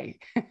anyway.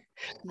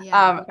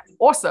 Yeah. It's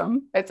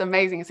awesome. It's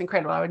amazing. It's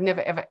incredible. I would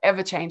never, ever,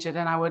 ever change it.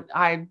 And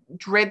I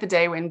dread the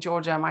day when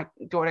Georgia, my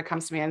daughter,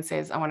 comes to me and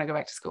says, I want to go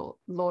back to school.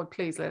 Lord,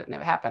 please let it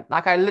never happen.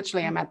 Like I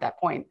literally am at that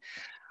point.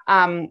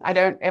 I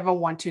don't ever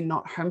want to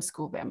not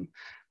homeschool them,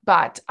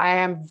 but I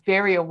am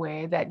very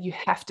aware that you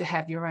have to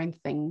have your own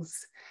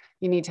things.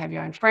 You need to have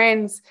your own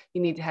friends.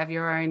 You need to have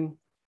your own,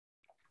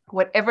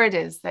 whatever it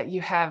is that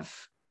you have.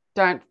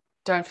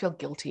 Don't feel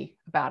guilty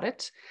about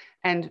it.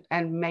 And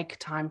make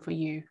time for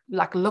you,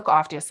 like look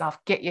after yourself,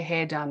 get your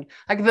hair done,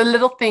 like the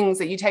little things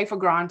that you take for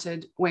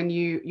granted when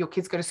your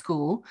kids go to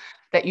school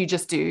that you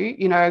just do,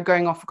 you know,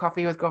 going off for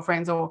coffee with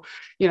girlfriends or,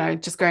 you know,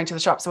 just going to the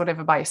shops or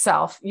whatever by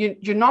yourself.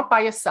 You're not by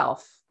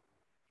yourself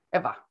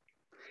ever.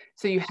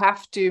 So you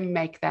have to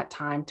make that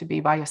time to be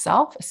by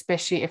yourself,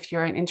 especially if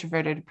you're an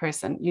introverted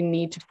person. You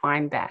need to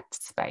find that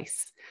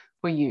space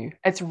for you.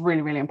 It's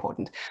really, really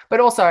important.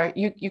 But also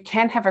you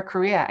can have a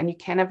career and you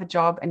can have a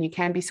job and you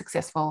can be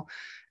successful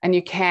and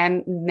you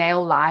can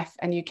nail life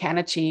and you can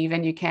achieve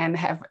and you can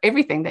have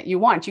everything that you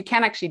want. You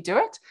can actually do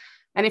it.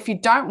 And if you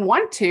don't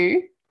want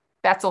to,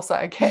 that's also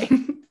okay.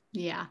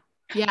 Yeah.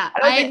 Yeah.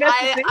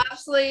 I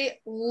absolutely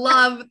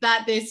love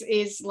that this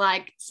is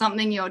like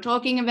something you're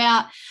talking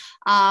about.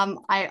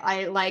 I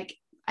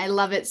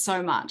love it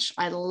so much.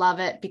 I love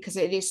it because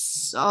it is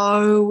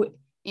so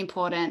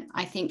important.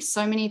 I think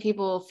so many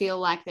people feel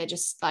like they're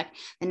just like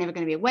they're never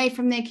going to be away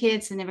from their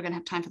kids, they're never going to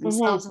have time for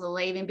themselves, or they'll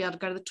even be able to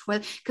go to the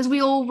toilet, because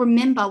we all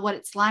remember what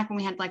it's like when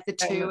we had like the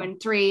 2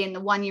 and 3 and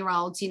the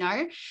 1-year-olds, you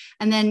know,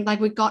 and then like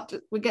we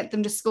get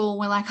them to school and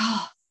we're like,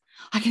 oh,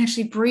 I can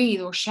actually breathe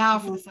or shower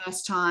for the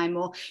first time,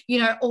 or, you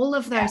know, all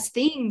of those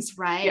things,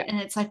 right? Yeah. And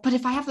it's like, but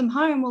if I have them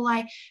home, will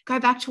I go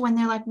back to when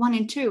they're like 1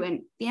 and 2?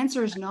 And the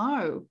answer is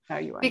no,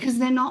 you won't. Because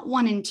they're not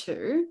 1 and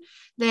 2.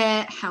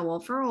 They're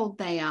however old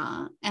they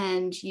are.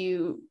 And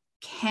you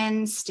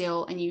can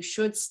still, and you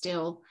should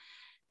still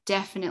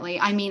definitely,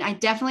 I mean, I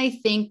definitely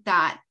think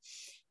that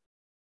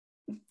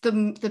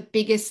the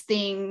biggest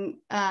thing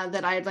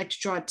that I'd like to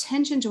draw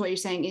attention to what you're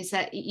saying is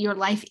that your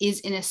life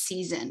is in a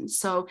season.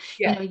 So,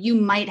 you know, you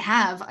might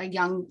have a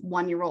young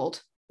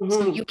 1-year-old,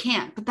 so you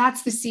can't, but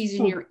that's the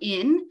season you're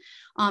in.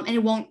 And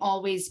it won't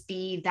always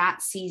be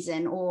that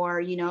season, or,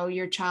 you know,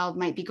 your child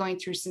might be going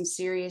through some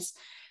serious,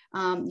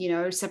 you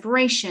know,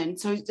 separation.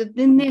 So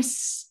in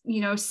this,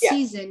 you know,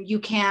 season, you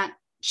can't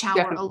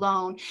shower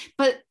alone,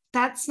 but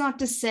that's not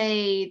to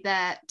say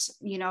that,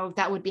 you know,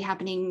 that would be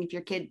happening if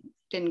your kid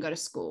didn't go to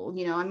school,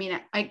 you know. I mean,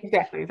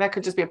 exactly, that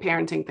could just be a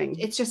parenting thing.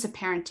 It's just a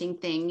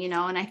parenting thing, you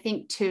know. And I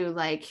think too,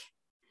 like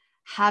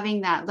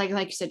having that, like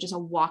you said, just a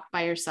walk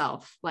by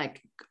yourself,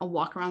 like a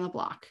walk around the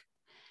block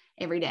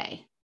every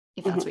day,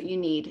 if that's what you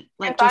need,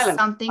 like just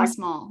something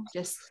small,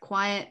 just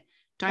quiet,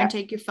 don't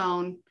take your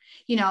phone,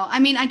 you know. I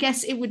mean, I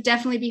guess it would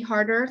definitely be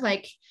harder,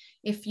 like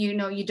if, you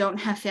know, you don't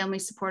have family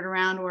support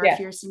around, or if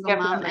you're a single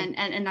mom,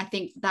 and I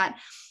think that,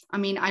 I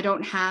mean, I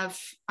don't have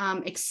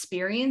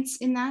experience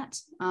in that.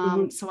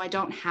 So I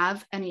don't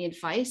have any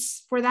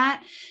advice for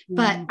that,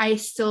 but I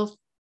still,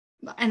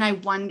 and I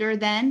wonder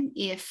then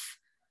if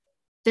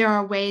there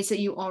are ways that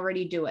you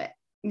already do it,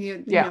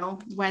 you know,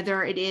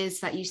 whether it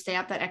is that you stay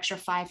up that extra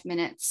 5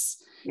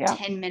 minutes,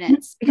 10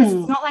 minutes, because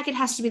it's not like it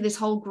has to be this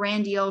whole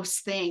grandiose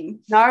thing.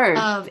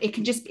 No, it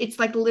can just, it's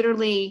like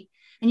literally,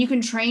 and you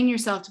can train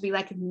yourself to be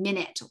like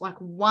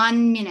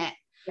 1 minute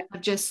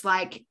of just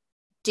like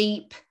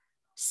deep,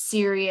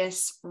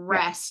 serious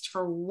rest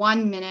for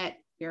 1 minute.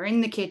 You're in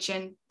the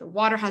kitchen, the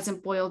water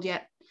hasn't boiled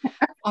yet,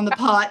 on the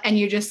pot, and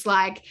you just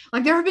like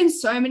there have been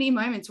so many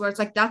moments where it's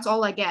like, that's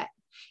all I get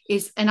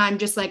is, and I'm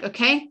just like,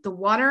 okay, the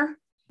water,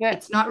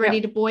 it's not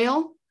ready to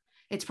boil.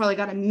 It's probably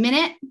got a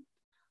minute.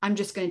 I'm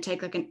just going to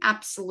take like an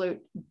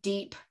absolute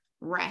deep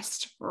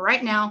rest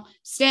right now,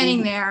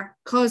 standing there,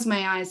 close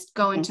my eyes,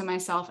 go into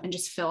myself, and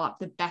just fill up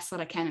the best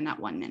that I can in that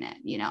 1 minute,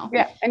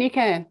 Yeah. And you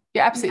can.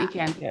 You absolutely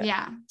can.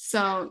 Yeah.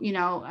 So,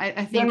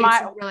 I think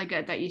it's really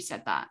good that you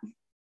said that.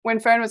 When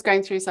Fern was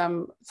going through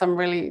some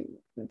really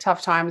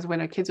tough times when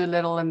her kids were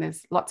little and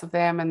there's lots of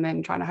them, and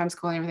then trying to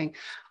homeschool and everything,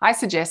 I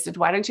suggested,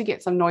 why don't you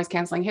get some noise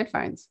cancelling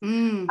headphones?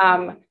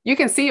 You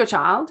can see your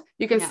child.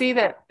 You can see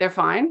that they're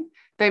fine.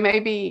 They may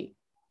be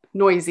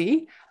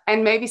noisy,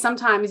 and maybe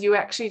sometimes you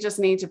actually just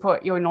need to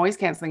put your noise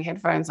cancelling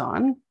headphones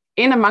on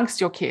in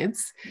amongst your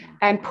kids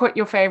and put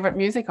your favorite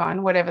music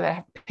on, whatever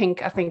that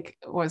Pink, I think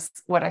was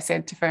what I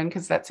said to Fern,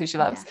 because that's who she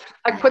loves.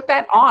 Put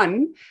that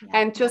on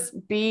and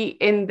just be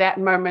in that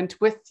moment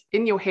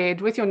in your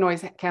head with your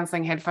noise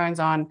cancelling headphones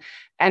on,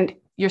 and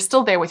you're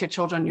still there with your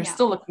children. You're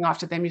still looking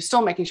after them. You're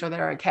still making sure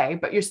they're okay,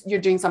 but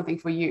you're doing something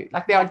for you.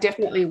 Like, there are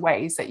definitely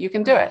ways that you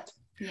can do it.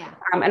 Yeah.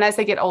 And as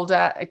they get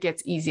older, it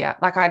gets easier.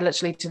 Like, I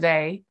literally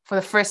today, for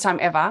the first time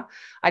ever,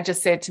 I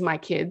just said to my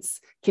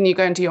kids, can you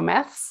go into your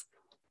maths?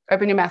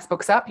 Open your maths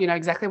books up. You know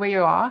exactly where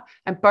you are.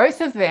 And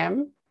both of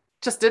them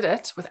just did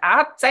it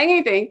without saying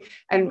anything.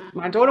 And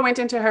my daughter went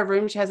into her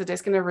room. She has a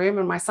desk in her room.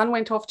 And my son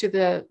went off to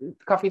the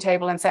coffee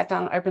table and sat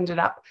down and opened it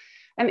up.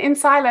 And in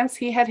silence,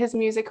 he had his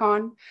music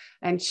on.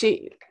 And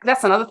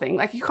that's another thing.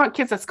 Like,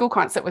 kids at school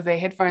can't sit with their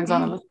headphones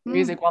on and listen to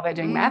music while they're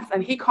doing maths.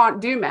 And he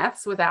can't do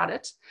maths without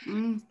it.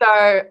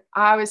 So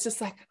I was just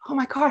like, oh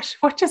my gosh,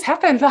 what just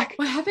happened? Like,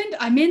 what happened?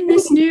 I'm in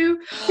this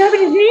new.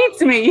 Nobody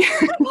needs me.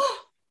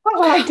 What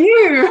will I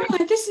do?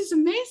 Oh, this is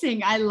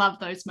amazing. I love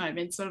those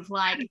moments of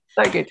like,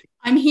 so good.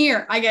 I'm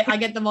here. I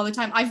get them all the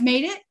time. I've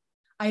made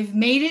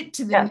it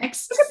to the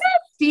next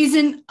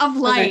season of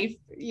life.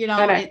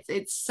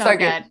 It's so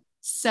good.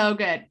 So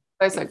good.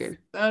 So good.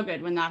 So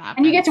good when that happens.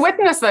 And you get to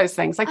witness those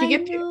things. Like,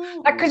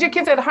 because your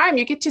kid's at home,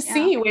 you get to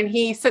see when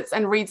he sits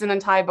and reads an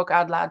entire book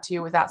out loud to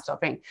you without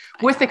stopping,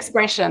 with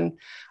expression.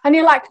 And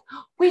you're like,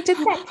 we did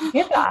that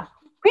together.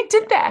 We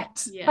did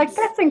that. Yes. Like,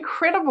 that's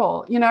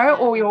incredible,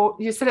 or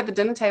you sit at the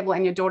dinner table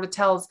and your daughter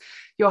tells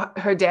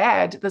her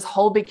dad this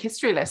whole big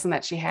history lesson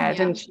that she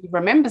had, and she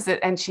remembers it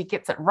and she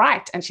gets it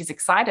right and she's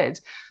excited.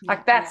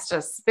 Like, that's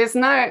just, there's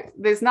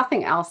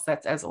nothing else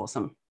that's as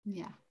awesome.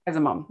 Yeah. As a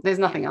mom, there's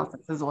nothing else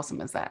that's as awesome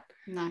as that.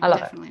 No, I love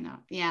definitely it.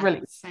 not. Yeah.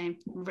 Really. Same.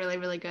 Really,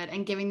 really good.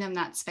 And giving them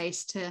that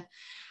space to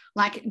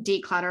like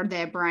declutter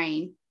their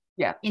brain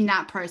in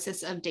that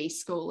process of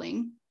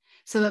deschooling,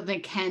 so that they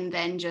can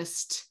then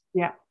just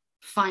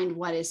find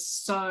what is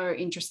so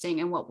interesting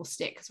and what will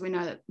stick. Because we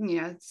know that,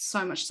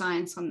 so much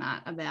science on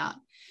that about,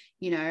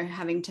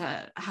 having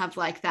to have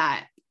like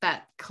that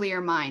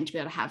clear mind to be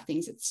able to have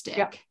things that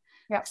stick.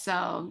 Yeah.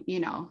 So,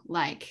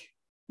 100%.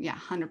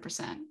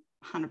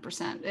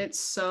 100%. It's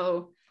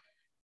so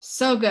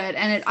good.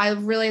 And I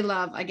really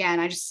love, again,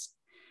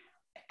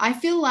 I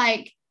feel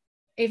like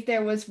if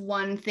there was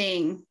one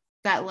thing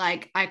that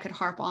like I could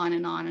harp on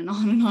and on and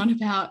on and on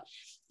about,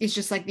 it's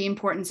just like the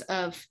importance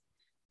of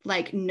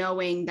like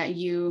knowing that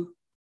you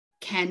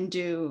can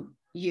do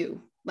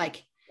you,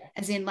 like,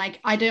 as in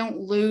like, I don't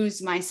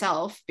lose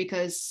myself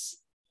because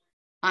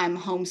I'm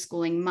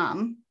homeschooling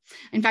mom.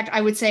 In fact,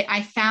 I would say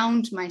I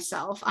found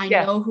myself. I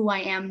know who I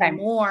am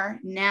more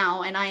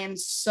now, and I am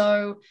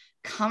so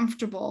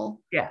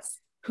comfortable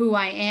who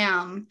I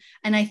am.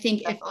 And I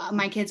think if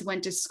my kids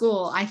went to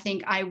school, I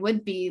think I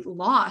would be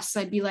lost.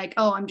 I'd be like,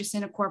 oh, I'm just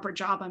in a corporate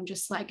job. I'm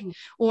just like,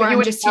 or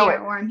I'm just here,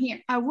 or I'm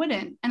here. I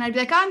wouldn't. And I'd be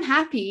like, I'm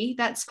happy.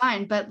 That's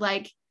fine. But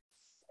like,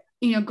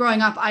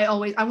 growing up, I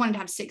wanted to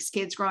have 6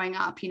 kids growing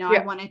up.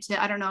 I wanted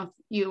to, I don't know if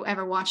you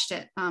ever watched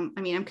it. I'm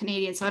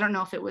Canadian, so I don't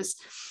know if it was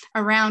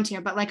around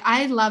here, but like,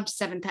 I loved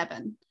Seventh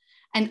Heaven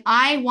and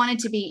I wanted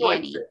to be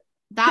Annie.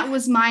 That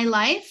was my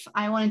life.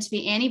 I wanted to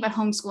be Annie, but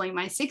homeschooling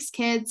my 6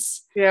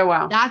 kids. Yeah.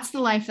 Wow. That's the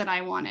life that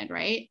I wanted.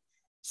 Right.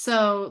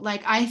 So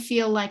like, I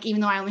feel like,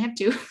 even though I only have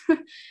 2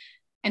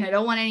 and I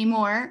don't want any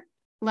more,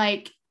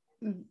 like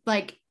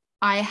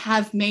I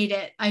have made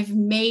it. I've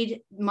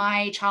made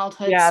my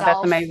childhood self.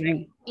 That's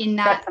amazing. In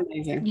that, that's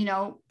amazing.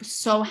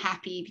 So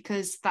happy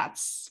because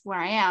that's where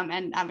I am.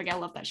 And Abigail, I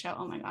love that show.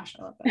 Oh my gosh,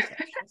 I love that show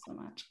so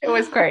much. It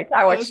was great.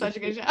 I watched it. Such a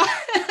good show.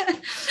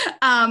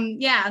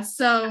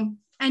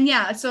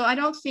 So I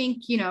don't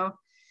think,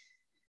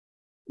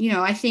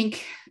 I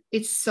think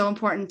it's so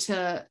important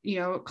to,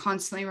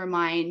 constantly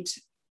remind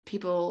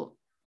people,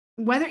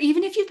 whether,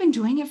 even if you've been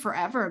doing it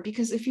forever,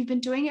 because if you've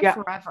been doing it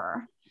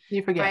forever,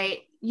 you forget,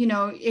 right?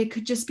 It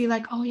could just be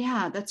like, oh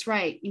yeah, that's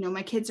right.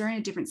 My kids are in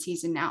a different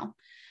season now.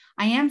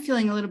 I am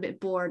feeling a little bit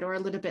bored or a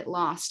little bit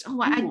lost. Oh,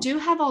 I do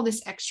have all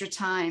this extra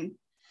time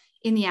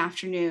in the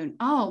afternoon.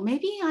 Oh,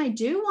 maybe I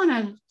do want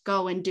to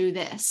go and do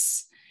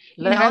this,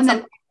 and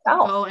then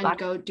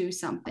go do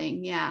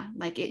something. Yeah.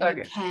 Like you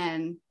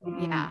can.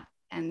 Yeah.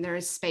 And there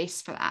is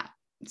space for that.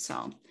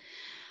 So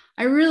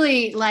I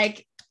really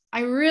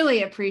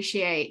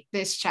appreciate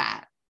this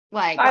chat.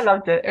 Like, I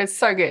loved it. It was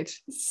so good.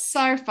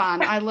 So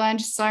fun. I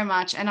learned so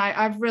much, and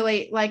I've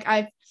really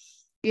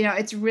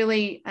it's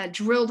really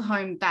drilled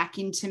home back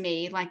into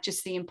me, like,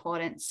 just the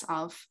importance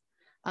of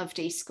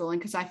deschooling,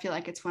 because I feel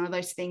like it's one of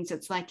those things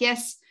that's like,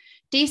 yes,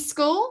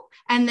 deschool,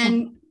 and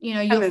then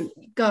you'll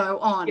go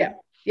on.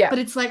 Yeah. But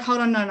it's like, hold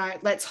on, no,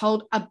 let's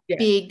hold a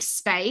big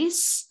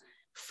space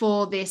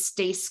for this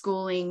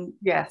deschooling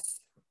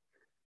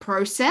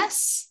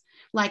process.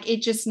 Like,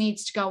 it just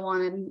needs to go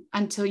on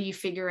until you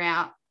figure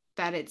out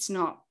that it's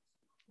not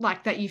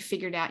like that, you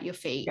figured out your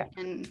feet.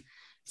 And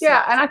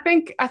and I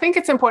think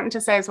it's important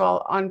to say as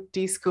well on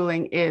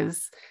deschooling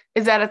is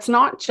that it's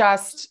not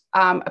just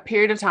a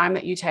period of time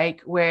that you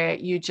take where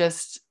you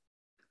just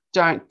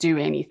don't do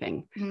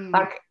anything.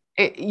 Like,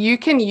 you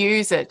can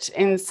use it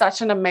in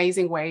such an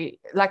amazing way.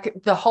 Like,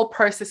 the whole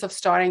process of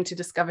starting to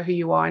discover who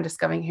you are and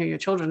discovering who your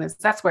children is,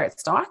 that's where it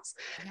starts.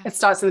 It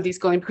starts in the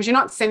deschooling, because you're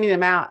not sending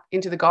them out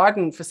into the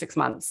garden for 6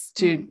 months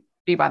to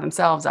be by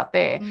themselves up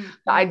there.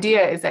 The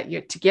idea is that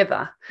you're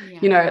together,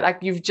 like,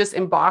 you've just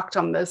embarked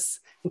on this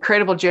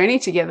incredible journey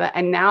together,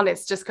 and now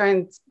let's just go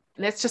and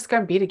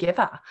be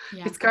together.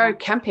 Let's go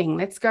camping,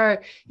 let's go,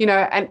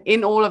 and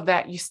in all of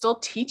that, you're still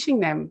teaching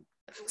them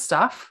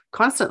stuff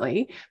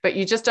constantly, but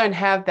you just don't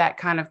have that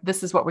kind of,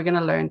 this is what we're going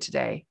to learn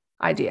today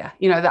idea.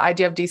 The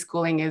idea of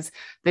deschooling is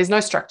there's no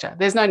structure,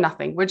 there's no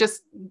nothing. We're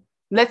just,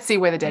 let's see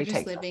where the day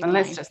takes us, and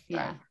let's just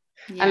go.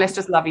 And let's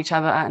just love each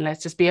other, and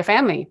let's just be a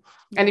family.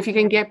 And if you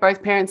can get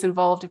both parents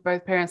involved, if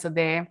both parents are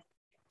there,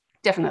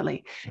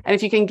 definitely. And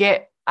if you can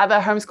get other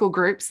homeschool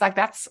groups, like,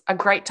 that's a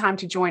great time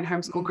to join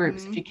homeschool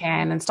groups if you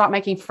can, and start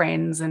making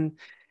friends. And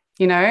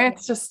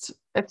it's just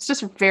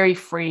very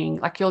freeing.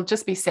 Like, you'll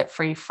just be set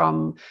free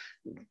from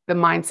the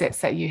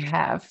mindsets that you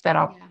have that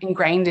are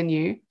ingrained in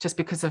you just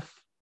because of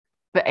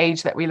the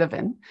age that we live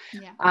in.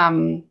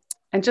 And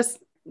just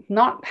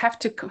not have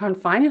to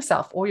confine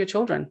yourself or your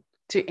children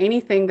to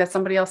anything that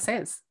somebody else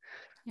says.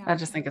 I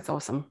just think it's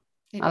awesome.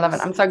 I love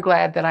it. I'm so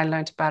glad that I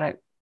learned about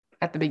it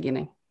at the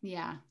beginning.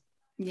 I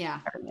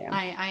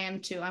am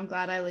too. I'm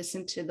glad I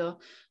listened to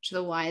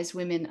the wise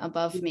women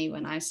above me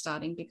when I was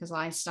starting, because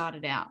I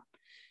started out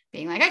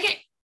being like,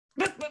 okay.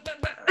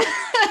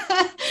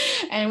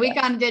 And we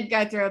kind of did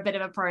go through a bit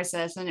of a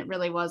process, and it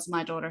really was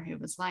my daughter who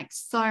was like,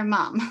 so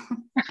mum,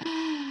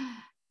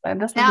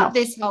 about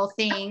this whole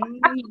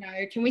thing,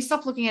 can we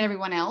stop looking at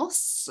everyone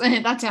else?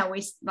 That's how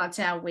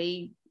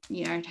we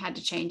had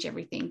to change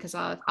everything, because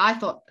I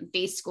thought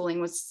deschooling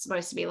was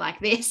supposed to be like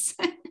this.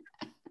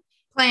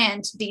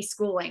 Planned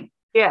deschooling.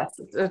 Yes,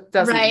 it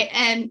doesn't. Right.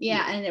 And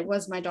and it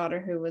was my daughter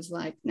who was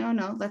like,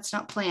 no, let's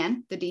not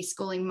plan the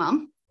deschooling,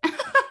 mum.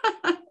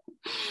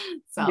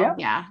 So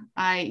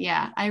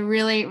I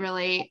really,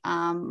 really,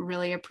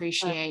 really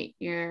appreciate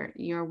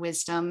your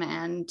wisdom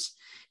and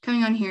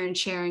coming on here and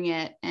sharing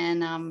it.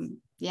 And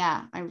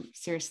I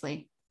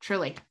seriously,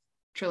 truly.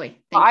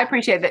 I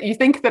appreciate that you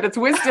think that it's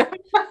wisdom.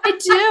 I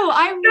do.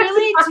 I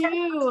really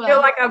do. I feel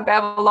like I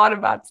babble a lot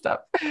about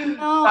stuff.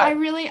 No,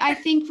 I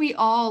think we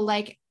all,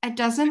 like, it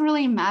doesn't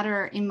really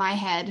matter in my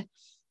head,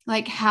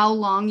 like, how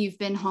long you've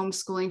been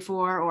homeschooling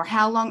for, or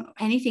how long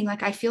anything.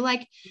 Like, I feel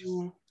like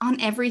on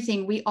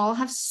everything, we all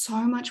have so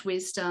much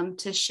wisdom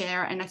to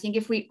share. And I think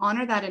if we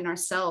honor that in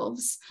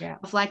ourselves,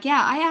 of like,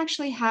 I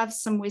actually have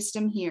some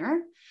wisdom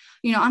here.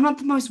 I'm not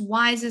the most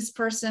wisest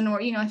person, or,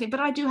 I think,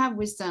 but I do have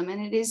wisdom,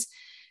 and it is,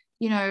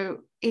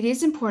 it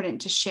is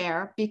important to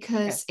share,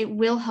 because it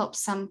will help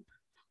some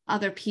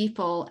other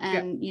people.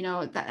 And,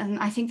 and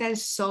I think that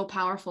is so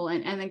powerful.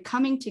 And then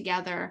coming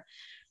together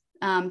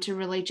to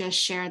really just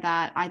share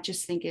that, I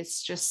just think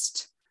it's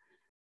just,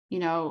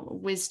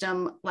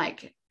 wisdom,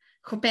 like,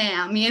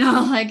 bam,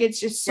 like,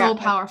 it's just so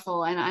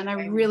powerful. And I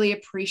really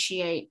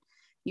appreciate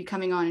you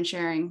coming on and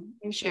sharing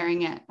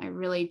it. I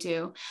really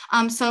do.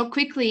 So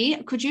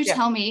quickly, could you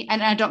tell me,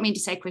 and I don't mean to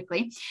say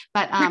quickly,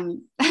 but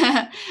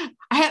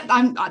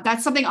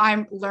that's something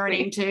I'm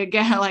learning to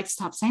get, like,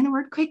 stop saying the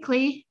word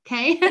quickly.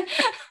 Okay.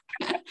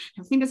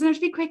 Everything doesn't have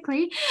to be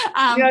quickly.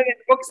 There's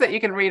books that you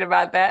can read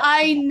about that.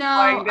 I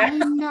know.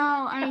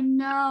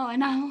 And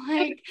I'm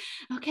like,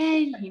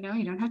 okay, you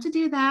don't have to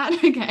do that.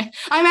 Okay.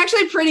 I'm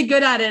actually pretty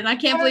good at it, and I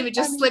can't believe it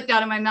just slipped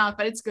out of my mouth,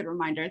 but it's a good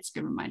reminder.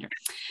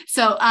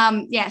 So,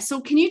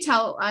 so can you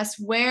tell us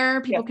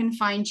where people can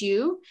find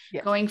you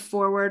going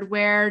forward?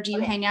 Where do you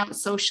hang out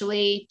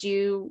socially?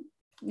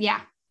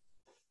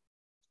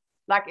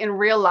 Like, in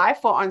real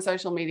life or on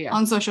social media?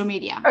 On social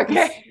media.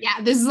 Okay.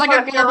 This is like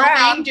a global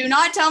thing. Do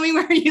not tell me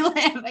where you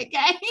live,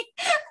 okay?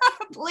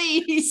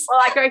 Please.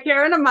 Well, I go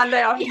here on a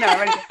Monday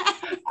afternoon.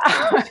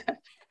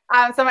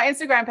 So my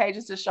Instagram page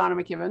is just Shana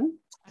McKibben.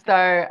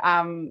 So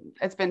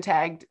it's been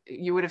tagged.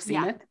 You would have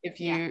seen it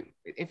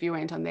if you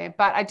went on there.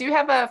 But I do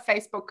have a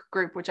Facebook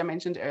group, which I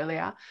mentioned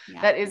earlier.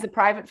 That is a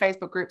private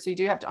Facebook group. So you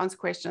do have to answer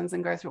questions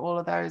and go through all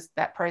of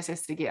that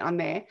process to get on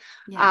there.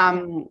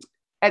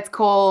 It's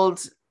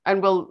called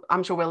and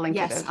I'm sure we'll link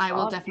it as Yes, I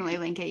will well. definitely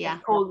link it. Yeah.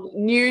 It's called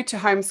New to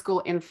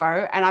Homeschool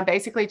Info. And I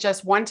basically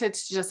just wanted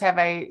to just have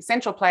a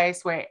central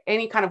place where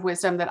any kind of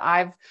wisdom that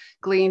I've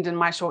gleaned in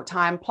my short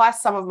time,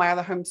 plus some of my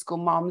other homeschool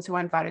moms who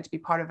are invited to be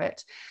part of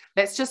it,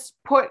 let's just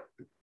put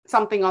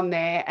something on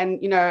there.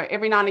 And, you know,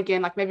 every now and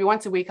again, like maybe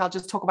once a week, I'll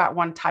just talk about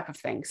one type of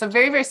thing. So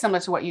very, very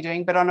similar to what you're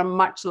doing, but on a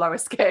much lower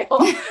scale.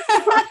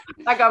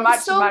 Like a much,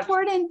 it's so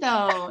important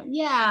though.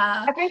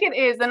 Yeah. I think it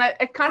is. And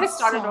it kind of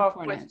started so off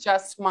important. with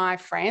just my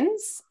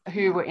friends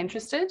who were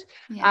interested.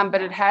 Yeah.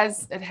 But it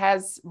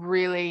has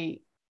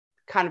really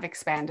kind of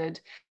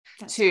expanded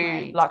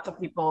to lots of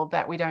people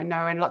that we don't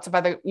know, and lots of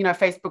other, you know,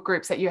 Facebook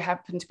groups that you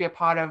happen to be a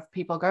part of,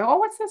 people go, oh,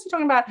 what's this you're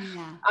talking about?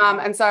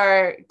 Yeah. And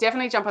so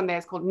definitely jump on there.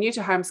 It's called New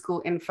to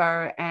Homeschool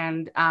Info,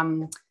 and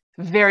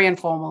very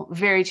informal,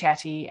 very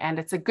chatty, and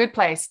it's a good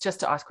place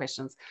just to ask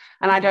questions.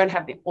 And I don't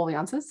have all the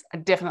answers. I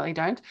definitely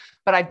don't,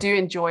 but I do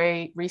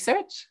enjoy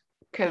research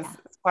because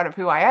it's part of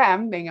who I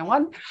am, being a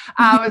one.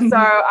 So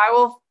I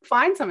will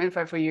find some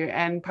info for you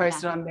and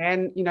post it on there.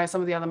 And, you know,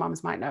 some of the other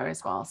moms might know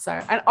as well. So,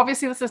 and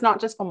obviously this is not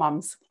just for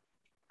moms.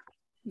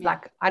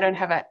 Like I don't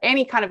have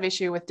any kind of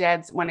issue with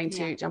dads wanting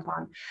to jump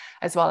on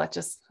as well. It's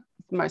just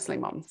mostly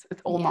moms.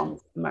 It's all moms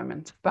at the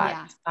moment. But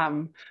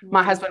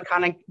my husband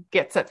kind of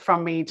gets it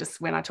from me just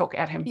when I talk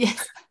at him.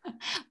 Yes.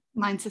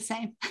 Mine's the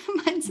same.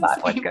 Mine's the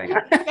same. What's going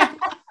on?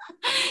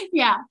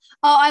 Yeah.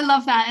 Oh, I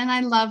love that. And I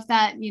love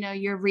that, you know,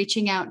 you're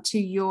reaching out to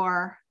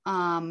your,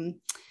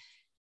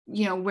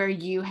 you know, where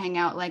you hang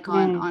out, like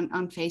on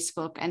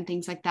Facebook and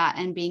things like that,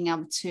 and being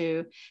able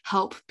to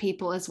help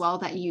people as well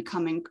that you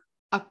come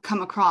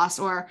across,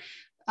 or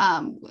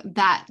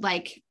that,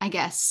 like, I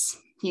guess,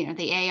 you know,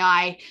 the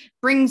AI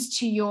brings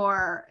to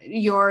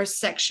your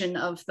section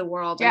of the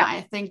world. And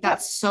I think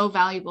that's so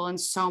valuable and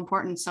so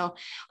important. So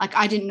like,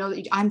 I didn't know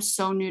that. I'm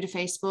so new to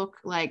Facebook.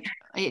 Like,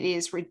 it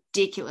is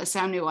ridiculous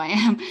how new I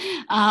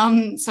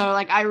am. So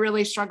like, I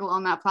really struggle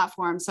on that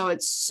platform. So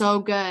it's so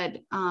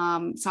good. So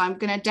I'm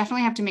going to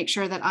definitely have to make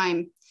sure that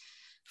I'm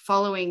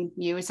following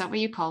you. Is that what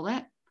you call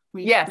it?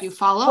 Yes. You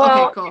follow?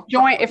 Well, okay, cool.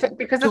 Join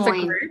because it's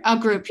a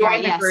group.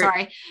 Right. Yeah. Group.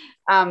 Sorry.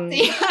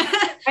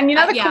 And you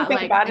know, the cool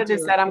thing about it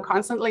is that I'm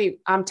constantly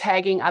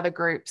tagging other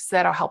groups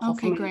that are helpful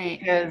for me, great.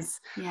 because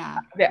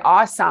there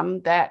are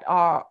some that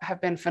have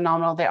been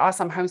phenomenal. There are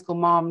some homeschool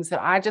moms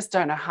that I just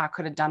don't know how I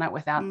could have done it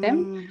without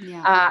them.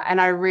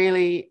 And I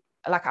really,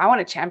 like, I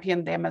want to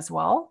champion them as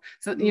well.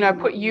 So, you know,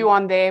 put you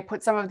on there,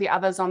 put some of the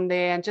others on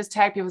there, and just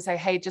tag people and say,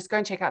 hey, just go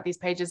and check out these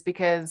pages,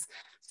 because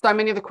so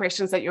many of the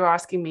questions that you're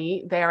asking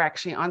me, they're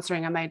actually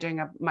answering, and they're doing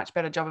a much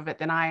better job of it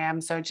than I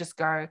am. So just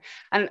go.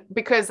 And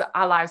because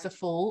our lives are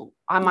full,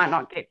 I might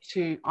not get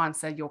to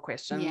answer your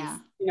questions,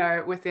 you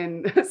know,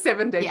 within a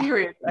 7-day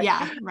period.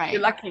 Like, right.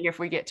 You're lucky if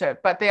we get to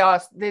it. But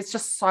there's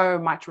just so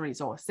much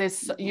resource.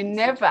 You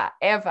never,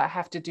 ever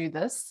have to do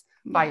this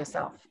by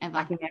yourself. Ever.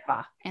 Like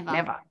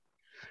never.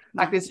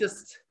 Like there's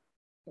just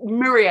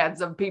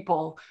myriads of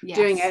people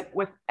doing it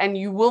and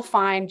you will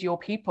find your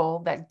people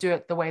that do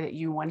it the way that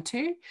you want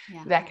to,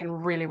 that can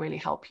really, really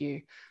help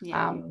you.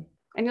 And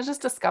you'll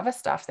just discover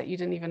stuff that you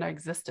didn't even know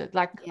existed.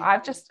 Like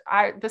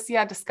this year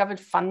I discovered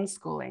fun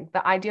schooling,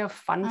 the idea of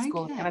fun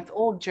schooling, and it's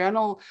all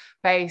journal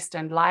based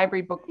and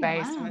library book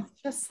based. And it's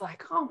just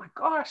like, oh my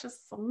gosh, this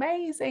is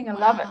amazing. I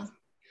love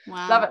it.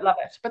 Love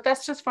it. But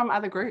that's just from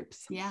other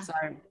groups. So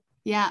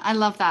I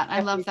love that.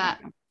 I love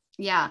that.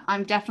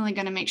 I'm definitely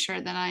going to make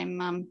sure that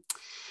I'm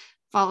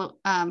follow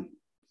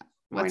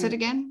what's it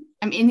again?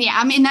 I'm in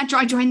that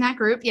I joined that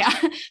group.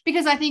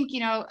 Because I think,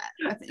 you know,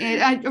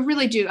 I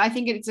really do. I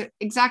think it's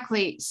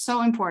exactly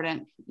so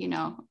important, you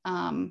know.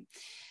 And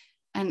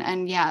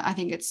I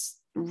think it's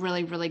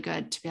really, really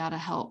good to be able to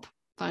help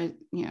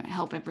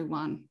help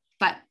everyone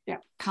that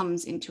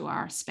comes into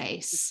our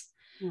space.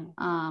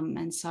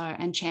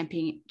 And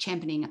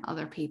championing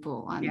other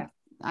people.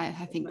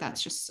 I think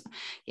that's just,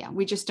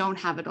 we just don't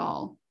have it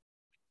all.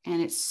 And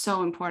it's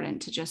so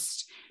important to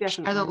just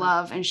share the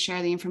love and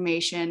share the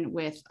information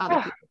with other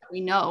people that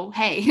we know.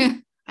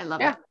 Hey, I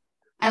love it.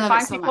 I love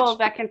find it so people much.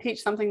 that can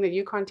teach something that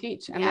you can't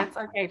teach. And that's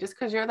okay. Just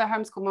because you're the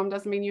homeschool mom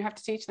doesn't mean you have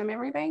to teach them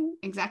everything.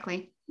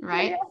 Exactly.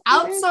 Right.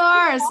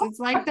 Outsource. It's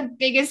like the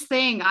biggest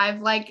thing. I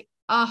love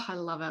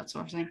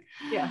outsourcing.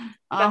 I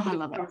love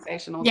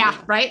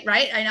it. Right.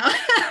 I know.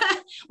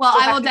 Well,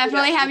 I will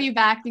definitely have you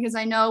back, because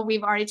I know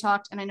we've already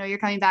talked, and I know you're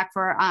coming back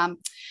for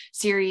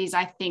series,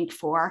 I think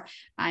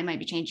I might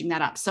be changing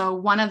that up. So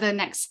one of the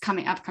next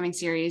upcoming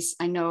series,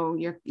 I know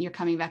you're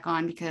coming back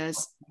on,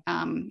 because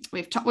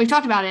we've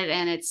talked about it,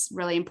 and it's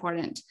really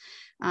important.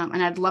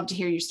 And I'd love to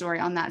hear your story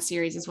on that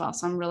series as well.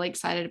 So I'm really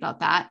excited about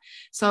that.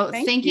 So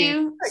thank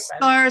you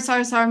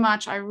so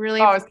much. I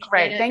really it's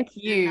great. Thank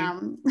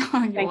you.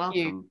 You're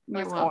welcome.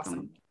 You're welcome.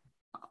 Awesome.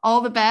 All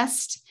the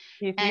best.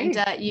 And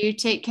you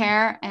take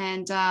care,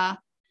 and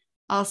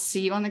I'll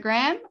see you on the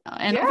gram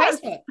and on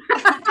Facebook.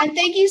 And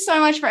thank you so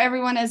much for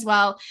everyone as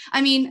well.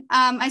 I mean,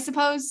 I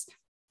suppose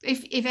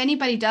if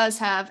anybody does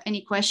have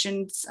any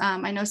questions,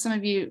 I know some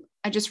of you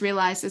I just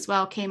realized as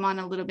well, came on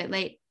a little bit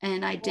late,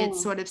 and I did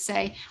sort of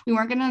say we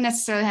weren't going to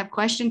necessarily have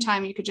question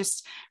time. You could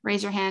just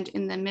raise your hand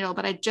in the middle,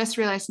 but I just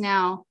realized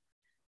now,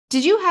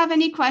 did you have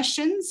any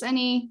questions?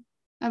 Any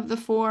of the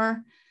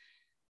four?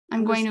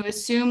 I'm going to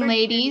assume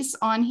ladies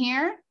on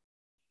here.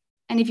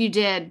 And if you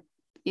did,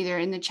 either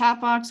in the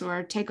chat box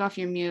or take off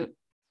your mute,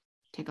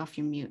 put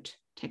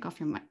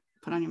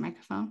on your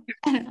microphone.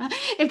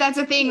 If that's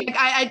a thing, like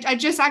I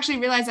just actually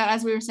realized that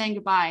as we were saying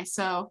goodbye.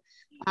 So,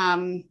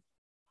 okay.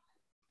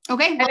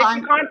 And if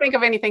you can't think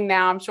of anything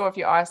now, I'm sure if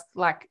you ask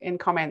like in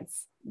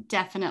comments.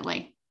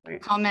 Definitely.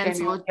 Comments,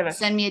 or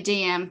send me a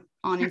DM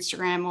on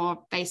Instagram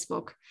or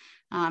Facebook.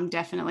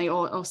 Definitely.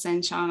 Or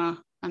send Shana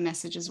a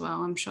message as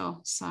well, I'm sure.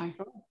 So,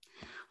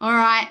 all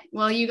right.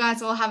 Well, you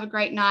guys all have a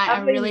great night.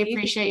 I really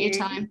appreciate your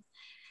time.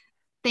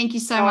 Thank you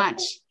so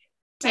much.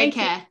 Take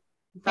care.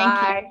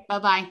 Thank you.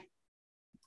 Bye-bye.